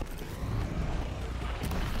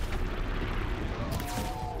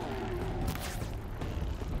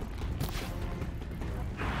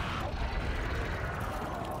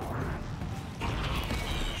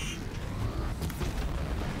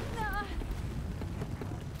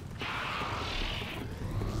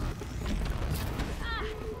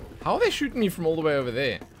 How are they shooting me from all the way over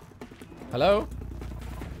there? Hello?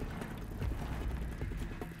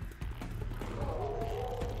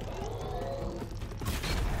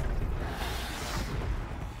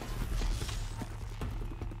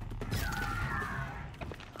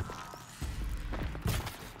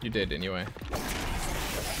 You did anyway.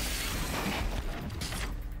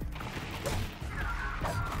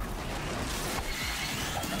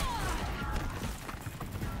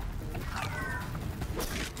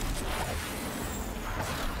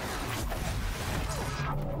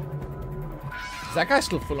 Is that guy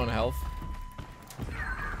still full on health?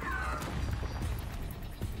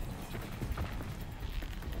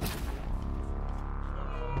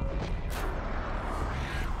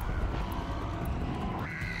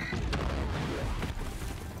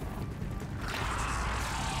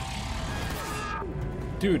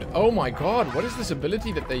 Dude, oh my god, what is this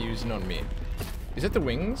ability that they're using on me? Is it the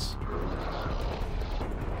wings?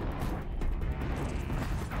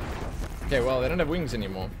 Okay, well, they don't have wings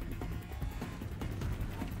anymore.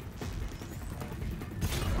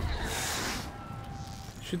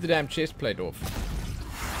 Shoot the damn chest plate off.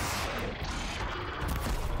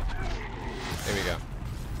 There we go.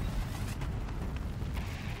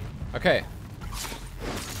 Okay.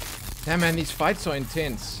 Damn, man, these fights are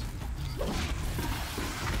intense.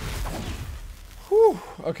 Whew.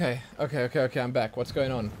 Okay, I'm back. What's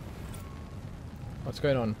going on? What's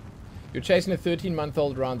going on? You're chasing a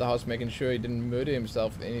 13-month-old around the house, making sure he didn't murder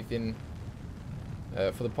himself with anything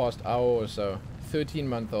for the past hour or so.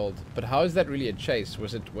 13-month-old. But how is that really a chase?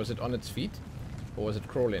 Was it on its feet? Or was it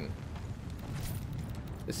crawling?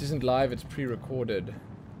 This isn't live, it's pre-recorded.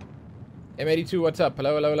 M82, what's up?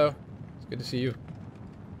 Hello, hello, hello. It's good to see you.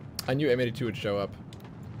 I knew M82 would show up.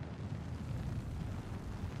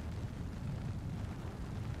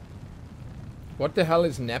 What the hell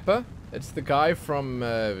is Nappa? It's the guy from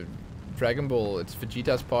Dragon Ball. It's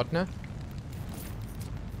Vegeta's partner.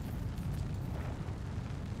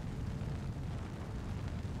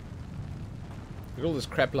 Look at all this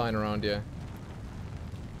crap lying around here.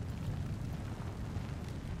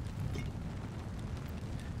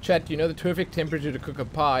 Chat, do you know the perfect temperature to cook a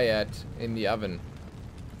pie at in the oven?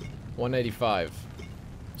 185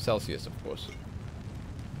 Celsius, of course.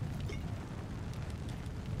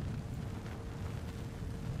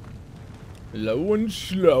 Low and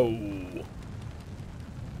slow.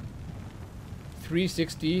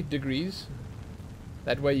 360 degrees.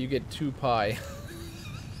 That way you get 2 pie.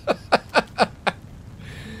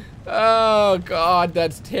 Oh god,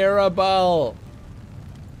 that's terrible.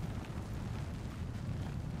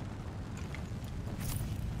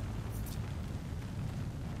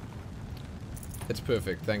 That's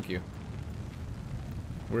perfect, thank you.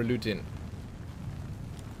 We're looting.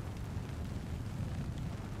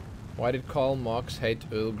 Why did Karl Marx hate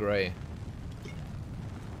Earl Grey?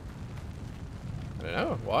 I don't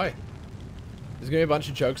know, why? There's gonna be a bunch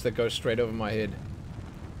of jokes that go straight over my head.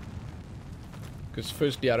 Because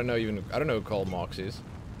firstly, I don't know who Karl Marx is. So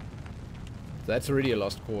that's already a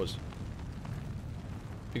lost cause.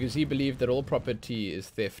 Because he believed that all property is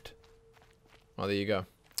theft. Oh, there you go.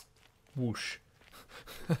 Whoosh.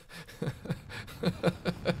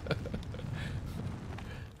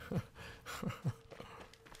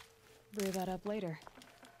 Brew that up later.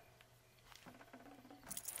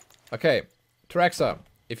 Okay, Traxa,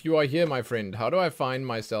 if you are here, my friend, how do I find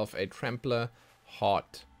myself a trampler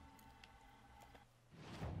heart?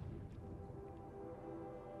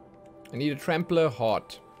 I need a trampler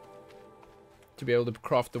heart to be able to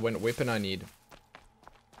craft the weapon I need.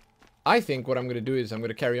 I think what I'm going to do is I'm going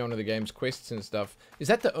to carry on with the game's quests and stuff. Is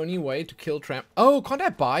that the only way to kill Oh, can't I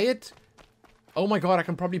buy it? Oh my god, I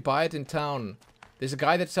can probably buy it in town. There's a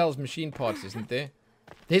guy that sells machine parts, isn't there?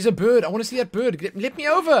 There's a bird. I want to see that bird. Let me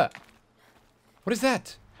over. What is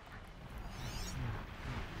that?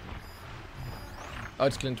 Oh,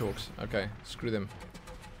 it's Glinthawks. Okay, screw them.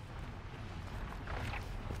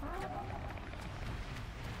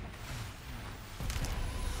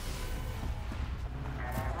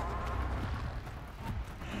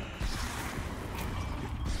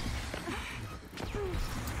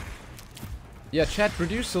 Yeah, chat,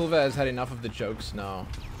 Reduce Silver has had enough of the jokes now.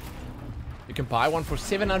 You can buy one for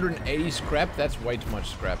 780 scrap. That's way too much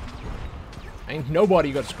scrap. Ain't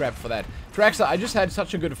nobody got scrap for that. Traxa, I just had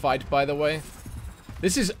such a good fight, by the way.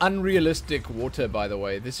 This is unrealistic water, by the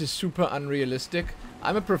way. This is super unrealistic.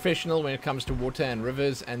 I'm a professional when it comes to water and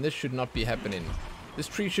rivers, and this should not be happening. This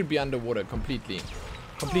tree should be underwater completely.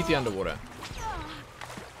 Completely underwater.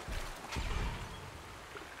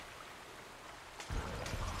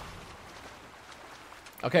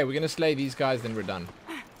 Okay, we're gonna slay these guys, then we're done.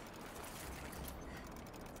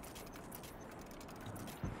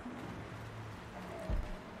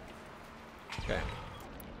 Okay.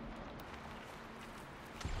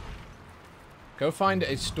 Go find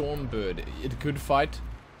a storm bird. It could fight.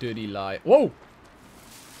 Dirty lie. Whoa!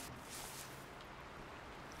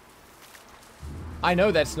 I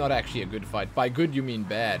know that's not actually a good fight. By good, you mean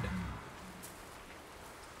bad.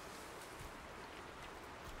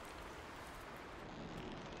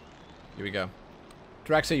 Here we go.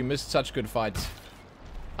 Traxa, you missed such good fights.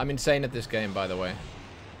 I'm insane at this game, by the way.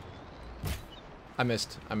 I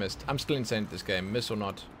missed. I'm still insane at this game, miss or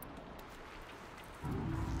not.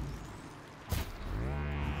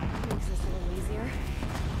 Makes this a little easier.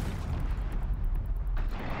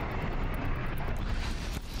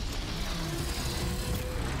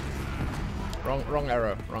 Wrong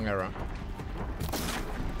arrow. Wrong arrow.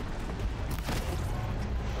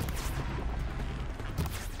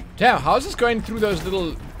 Damn, how is this going through those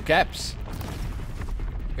little gaps?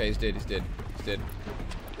 Okay, he's dead, he's dead, he's dead.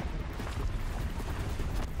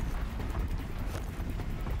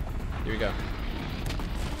 Here we go.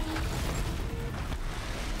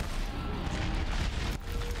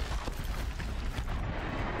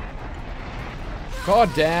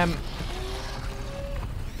 God damn.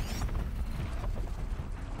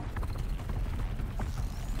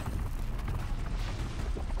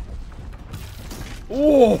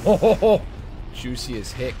 Oh, juicy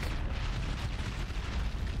as heck.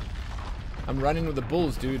 I'm running with the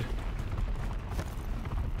bulls, dude.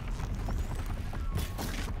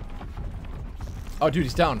 Oh, dude,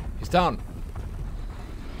 he's down. He's down.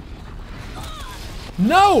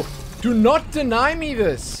 No! Do not deny me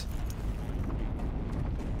this.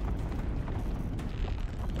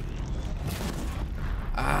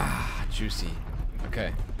 Ah, juicy.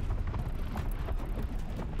 Okay.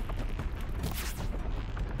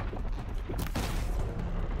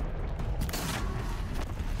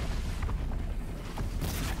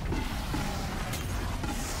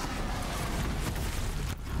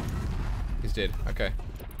 Dead. Okay.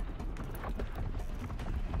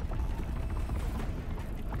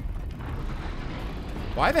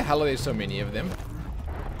 Why the hell are there so many of them?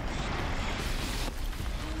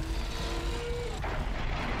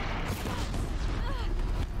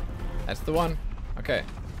 That's the one. Okay.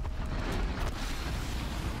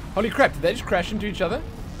 Holy crap, did they just crash into each other?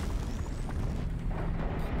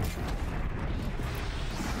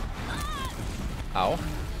 Ow.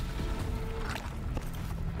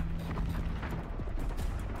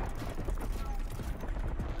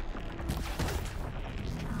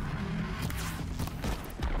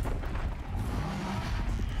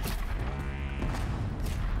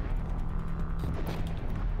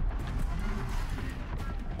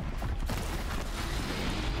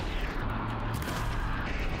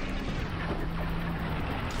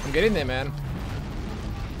 Get in there, man.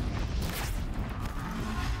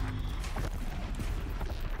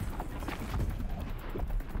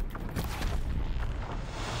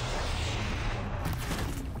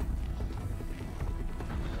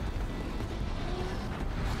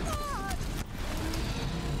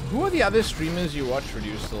 Who are the other streamers you watch,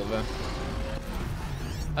 Reduce Silver?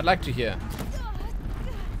 I'd like to hear.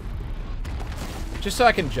 Just so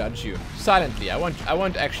I can judge you silently. I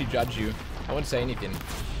won't actually judge you. I won't say anything.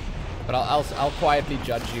 But I'll quietly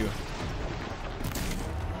judge you.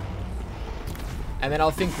 And then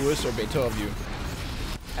I'll think worse or better of you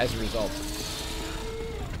as a result.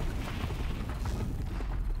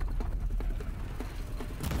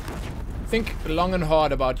 Think long and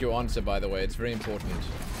hard about your answer, by the way. It's very important.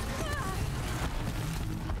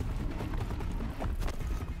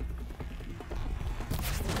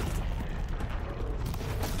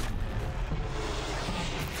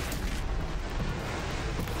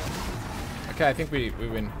 Okay, I think we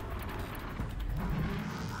win.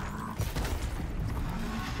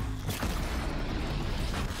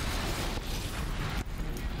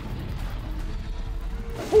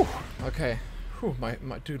 Whew, okay. Whew, my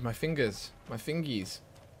dude, my fingers. My fingies.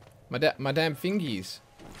 My damn fingies.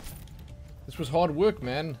 This was hard work,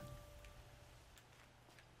 man.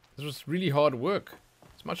 This was really hard work.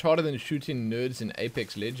 It's much harder than shooting nerds in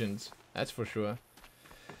Apex Legends. That's for sure.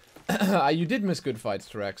 You did miss good fights,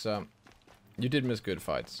 Taraxa. You did miss good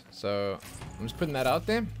fights. So, I'm just putting that out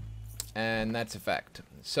there. And that's a fact.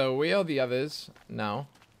 So, where are the others now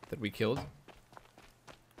that we killed?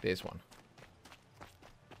 There's one.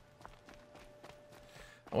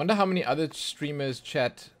 I wonder how many other streamers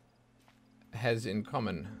chat has in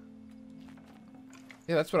common.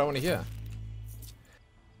 Yeah, that's what I want to hear.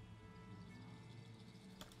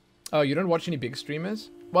 Oh, you don't watch any big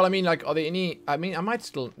streamers? Well, I mean, like, are there any... I mean, I might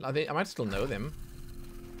still know them. I might still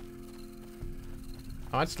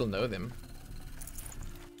know them.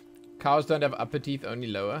 Cows don't have upper teeth, only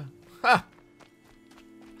lower. Ha!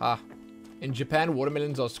 Ha. In Japan,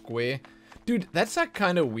 watermelons are square. Dude, that's like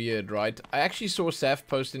kind of weird, right? I actually saw Saf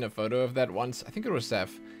posting a photo of that once. I think it was Saf.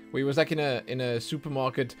 Where he was like in a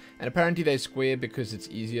supermarket. And apparently they're square because it's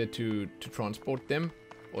easier to transport them.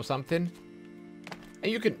 Or something.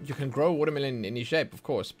 And you can grow watermelon in any shape, of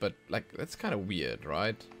course. But like, that's kind of weird,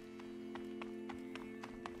 right?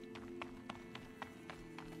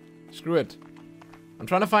 Screw it. I'm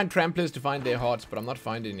trying to find tramplers to find their hearts, but I'm not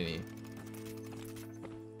finding any.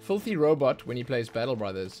 Filthy Robot when he plays Battle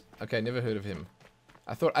Brothers. Okay, never heard of him.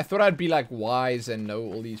 I thought I'd be like wise and know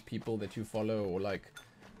all these people that you follow, or like,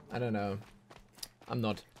 I don't know. I'm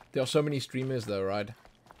not. There are so many streamers though, right?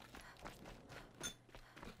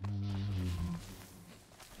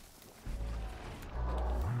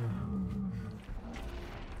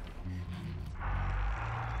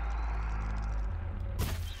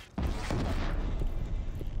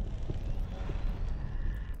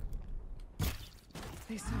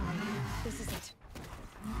 They saw me. This is it.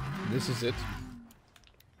 This is it.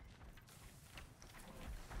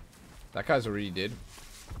 That guy's already dead.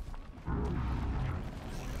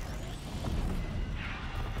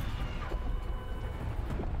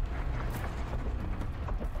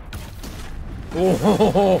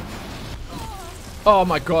 Oh, oh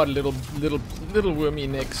my god, little wormy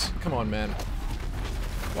necks. Come on, man.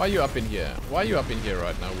 Why are you up in here? Why are you up in here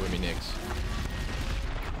right now, wormy necks?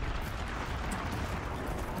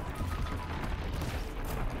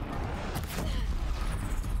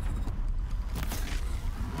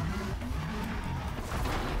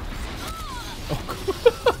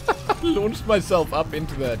 Launched myself up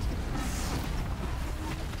into that.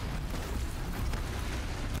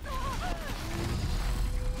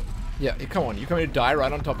 Yeah, come on. You coming to die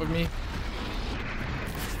right on top of me?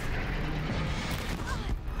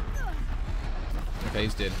 Okay,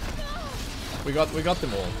 he's dead. We got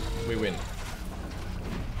them all. We win.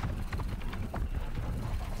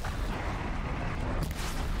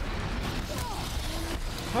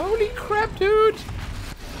 Holy crap, dude!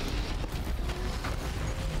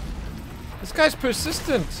 This guy's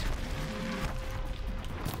persistent.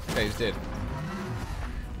 Okay, he's dead.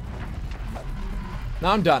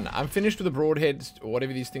 Now I'm done. I'm finished with the broadheads, or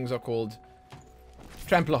whatever these things are called.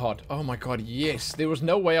 Trampler heart. Oh my god, yes. There was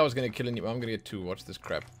no way I was going to kill anyone. I'm going to get 2. Watch this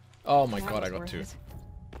crap. Oh my god, I got 2.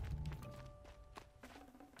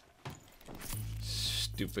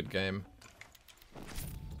 Stupid game.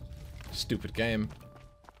 Stupid game.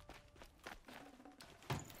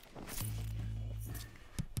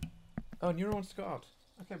 Oh, Nero wants to go out.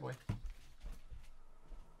 Okay, boy.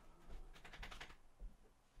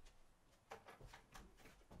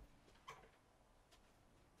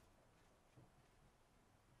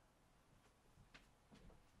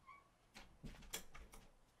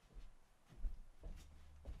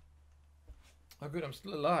 Oh, good. I'm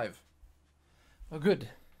still alive. Oh, good.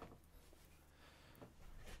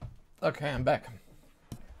 Okay, I'm back.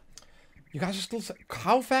 You guys are still...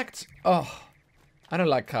 Cow facts? Oh... I don't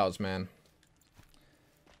like cows, man.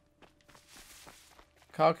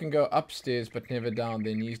 Cow can go upstairs, but never down.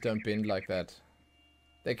 Their knees don't bend like that.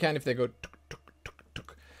 They can if they go tuk, tuk, tuk,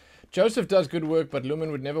 tuk. Joseph does good work, but Lumen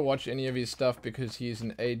would never watch any of his stuff because he is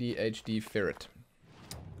an ADHD ferret.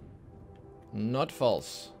 Not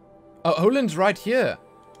false. Oh, Olin's right here.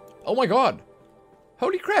 Oh my god.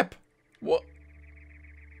 Holy crap. What?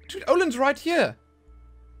 Dude, Olin's right here.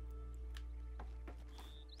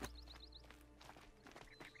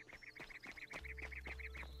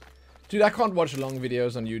 Dude, I can't watch long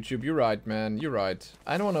videos on YouTube. You're right, man. You're right.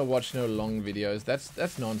 I don't want to watch no long videos.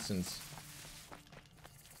 That's nonsense.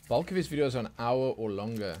 Bulk of his videos are an hour or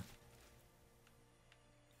longer.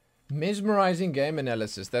 Mesmerizing game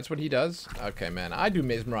analysis. That's what he does? Okay, man. I do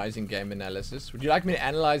mesmerizing game analysis. Would you like me to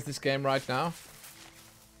analyze this game right now?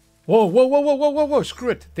 Whoa, whoa, whoa, whoa, whoa, whoa, whoa. Screw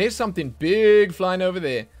it. There's something big flying over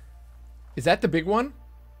there. Is that the big one?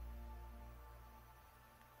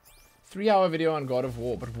 3-hour video on God of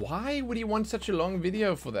War. But why would he want such a long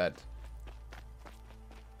video for that?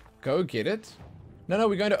 Go get it. No,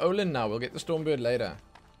 we're going to Olin now. We'll get the Stormbird later.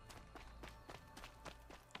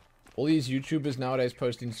 All these YouTubers nowadays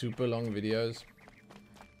posting super long videos.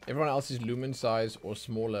 Everyone else is lumen size or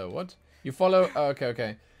smaller. What? You follow... Oh,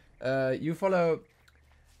 okay. You follow...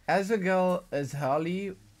 Azagal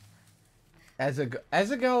Azhali...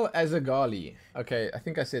 Azagal Azagali. Okay, I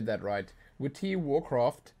think I said that right. Witty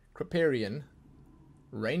Warcraft... Kriparian,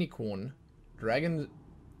 Rainicorn, Dragon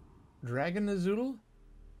Azul,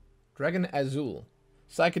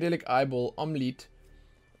 Psychedelic Eyeball, Omlete.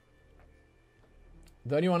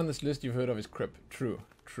 The only one on this list you've heard of is Crip. True.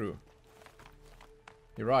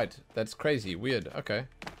 You're right. That's crazy. Weird. Okay.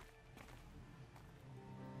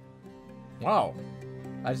 Wow.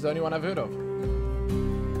 That's the only one I've heard of.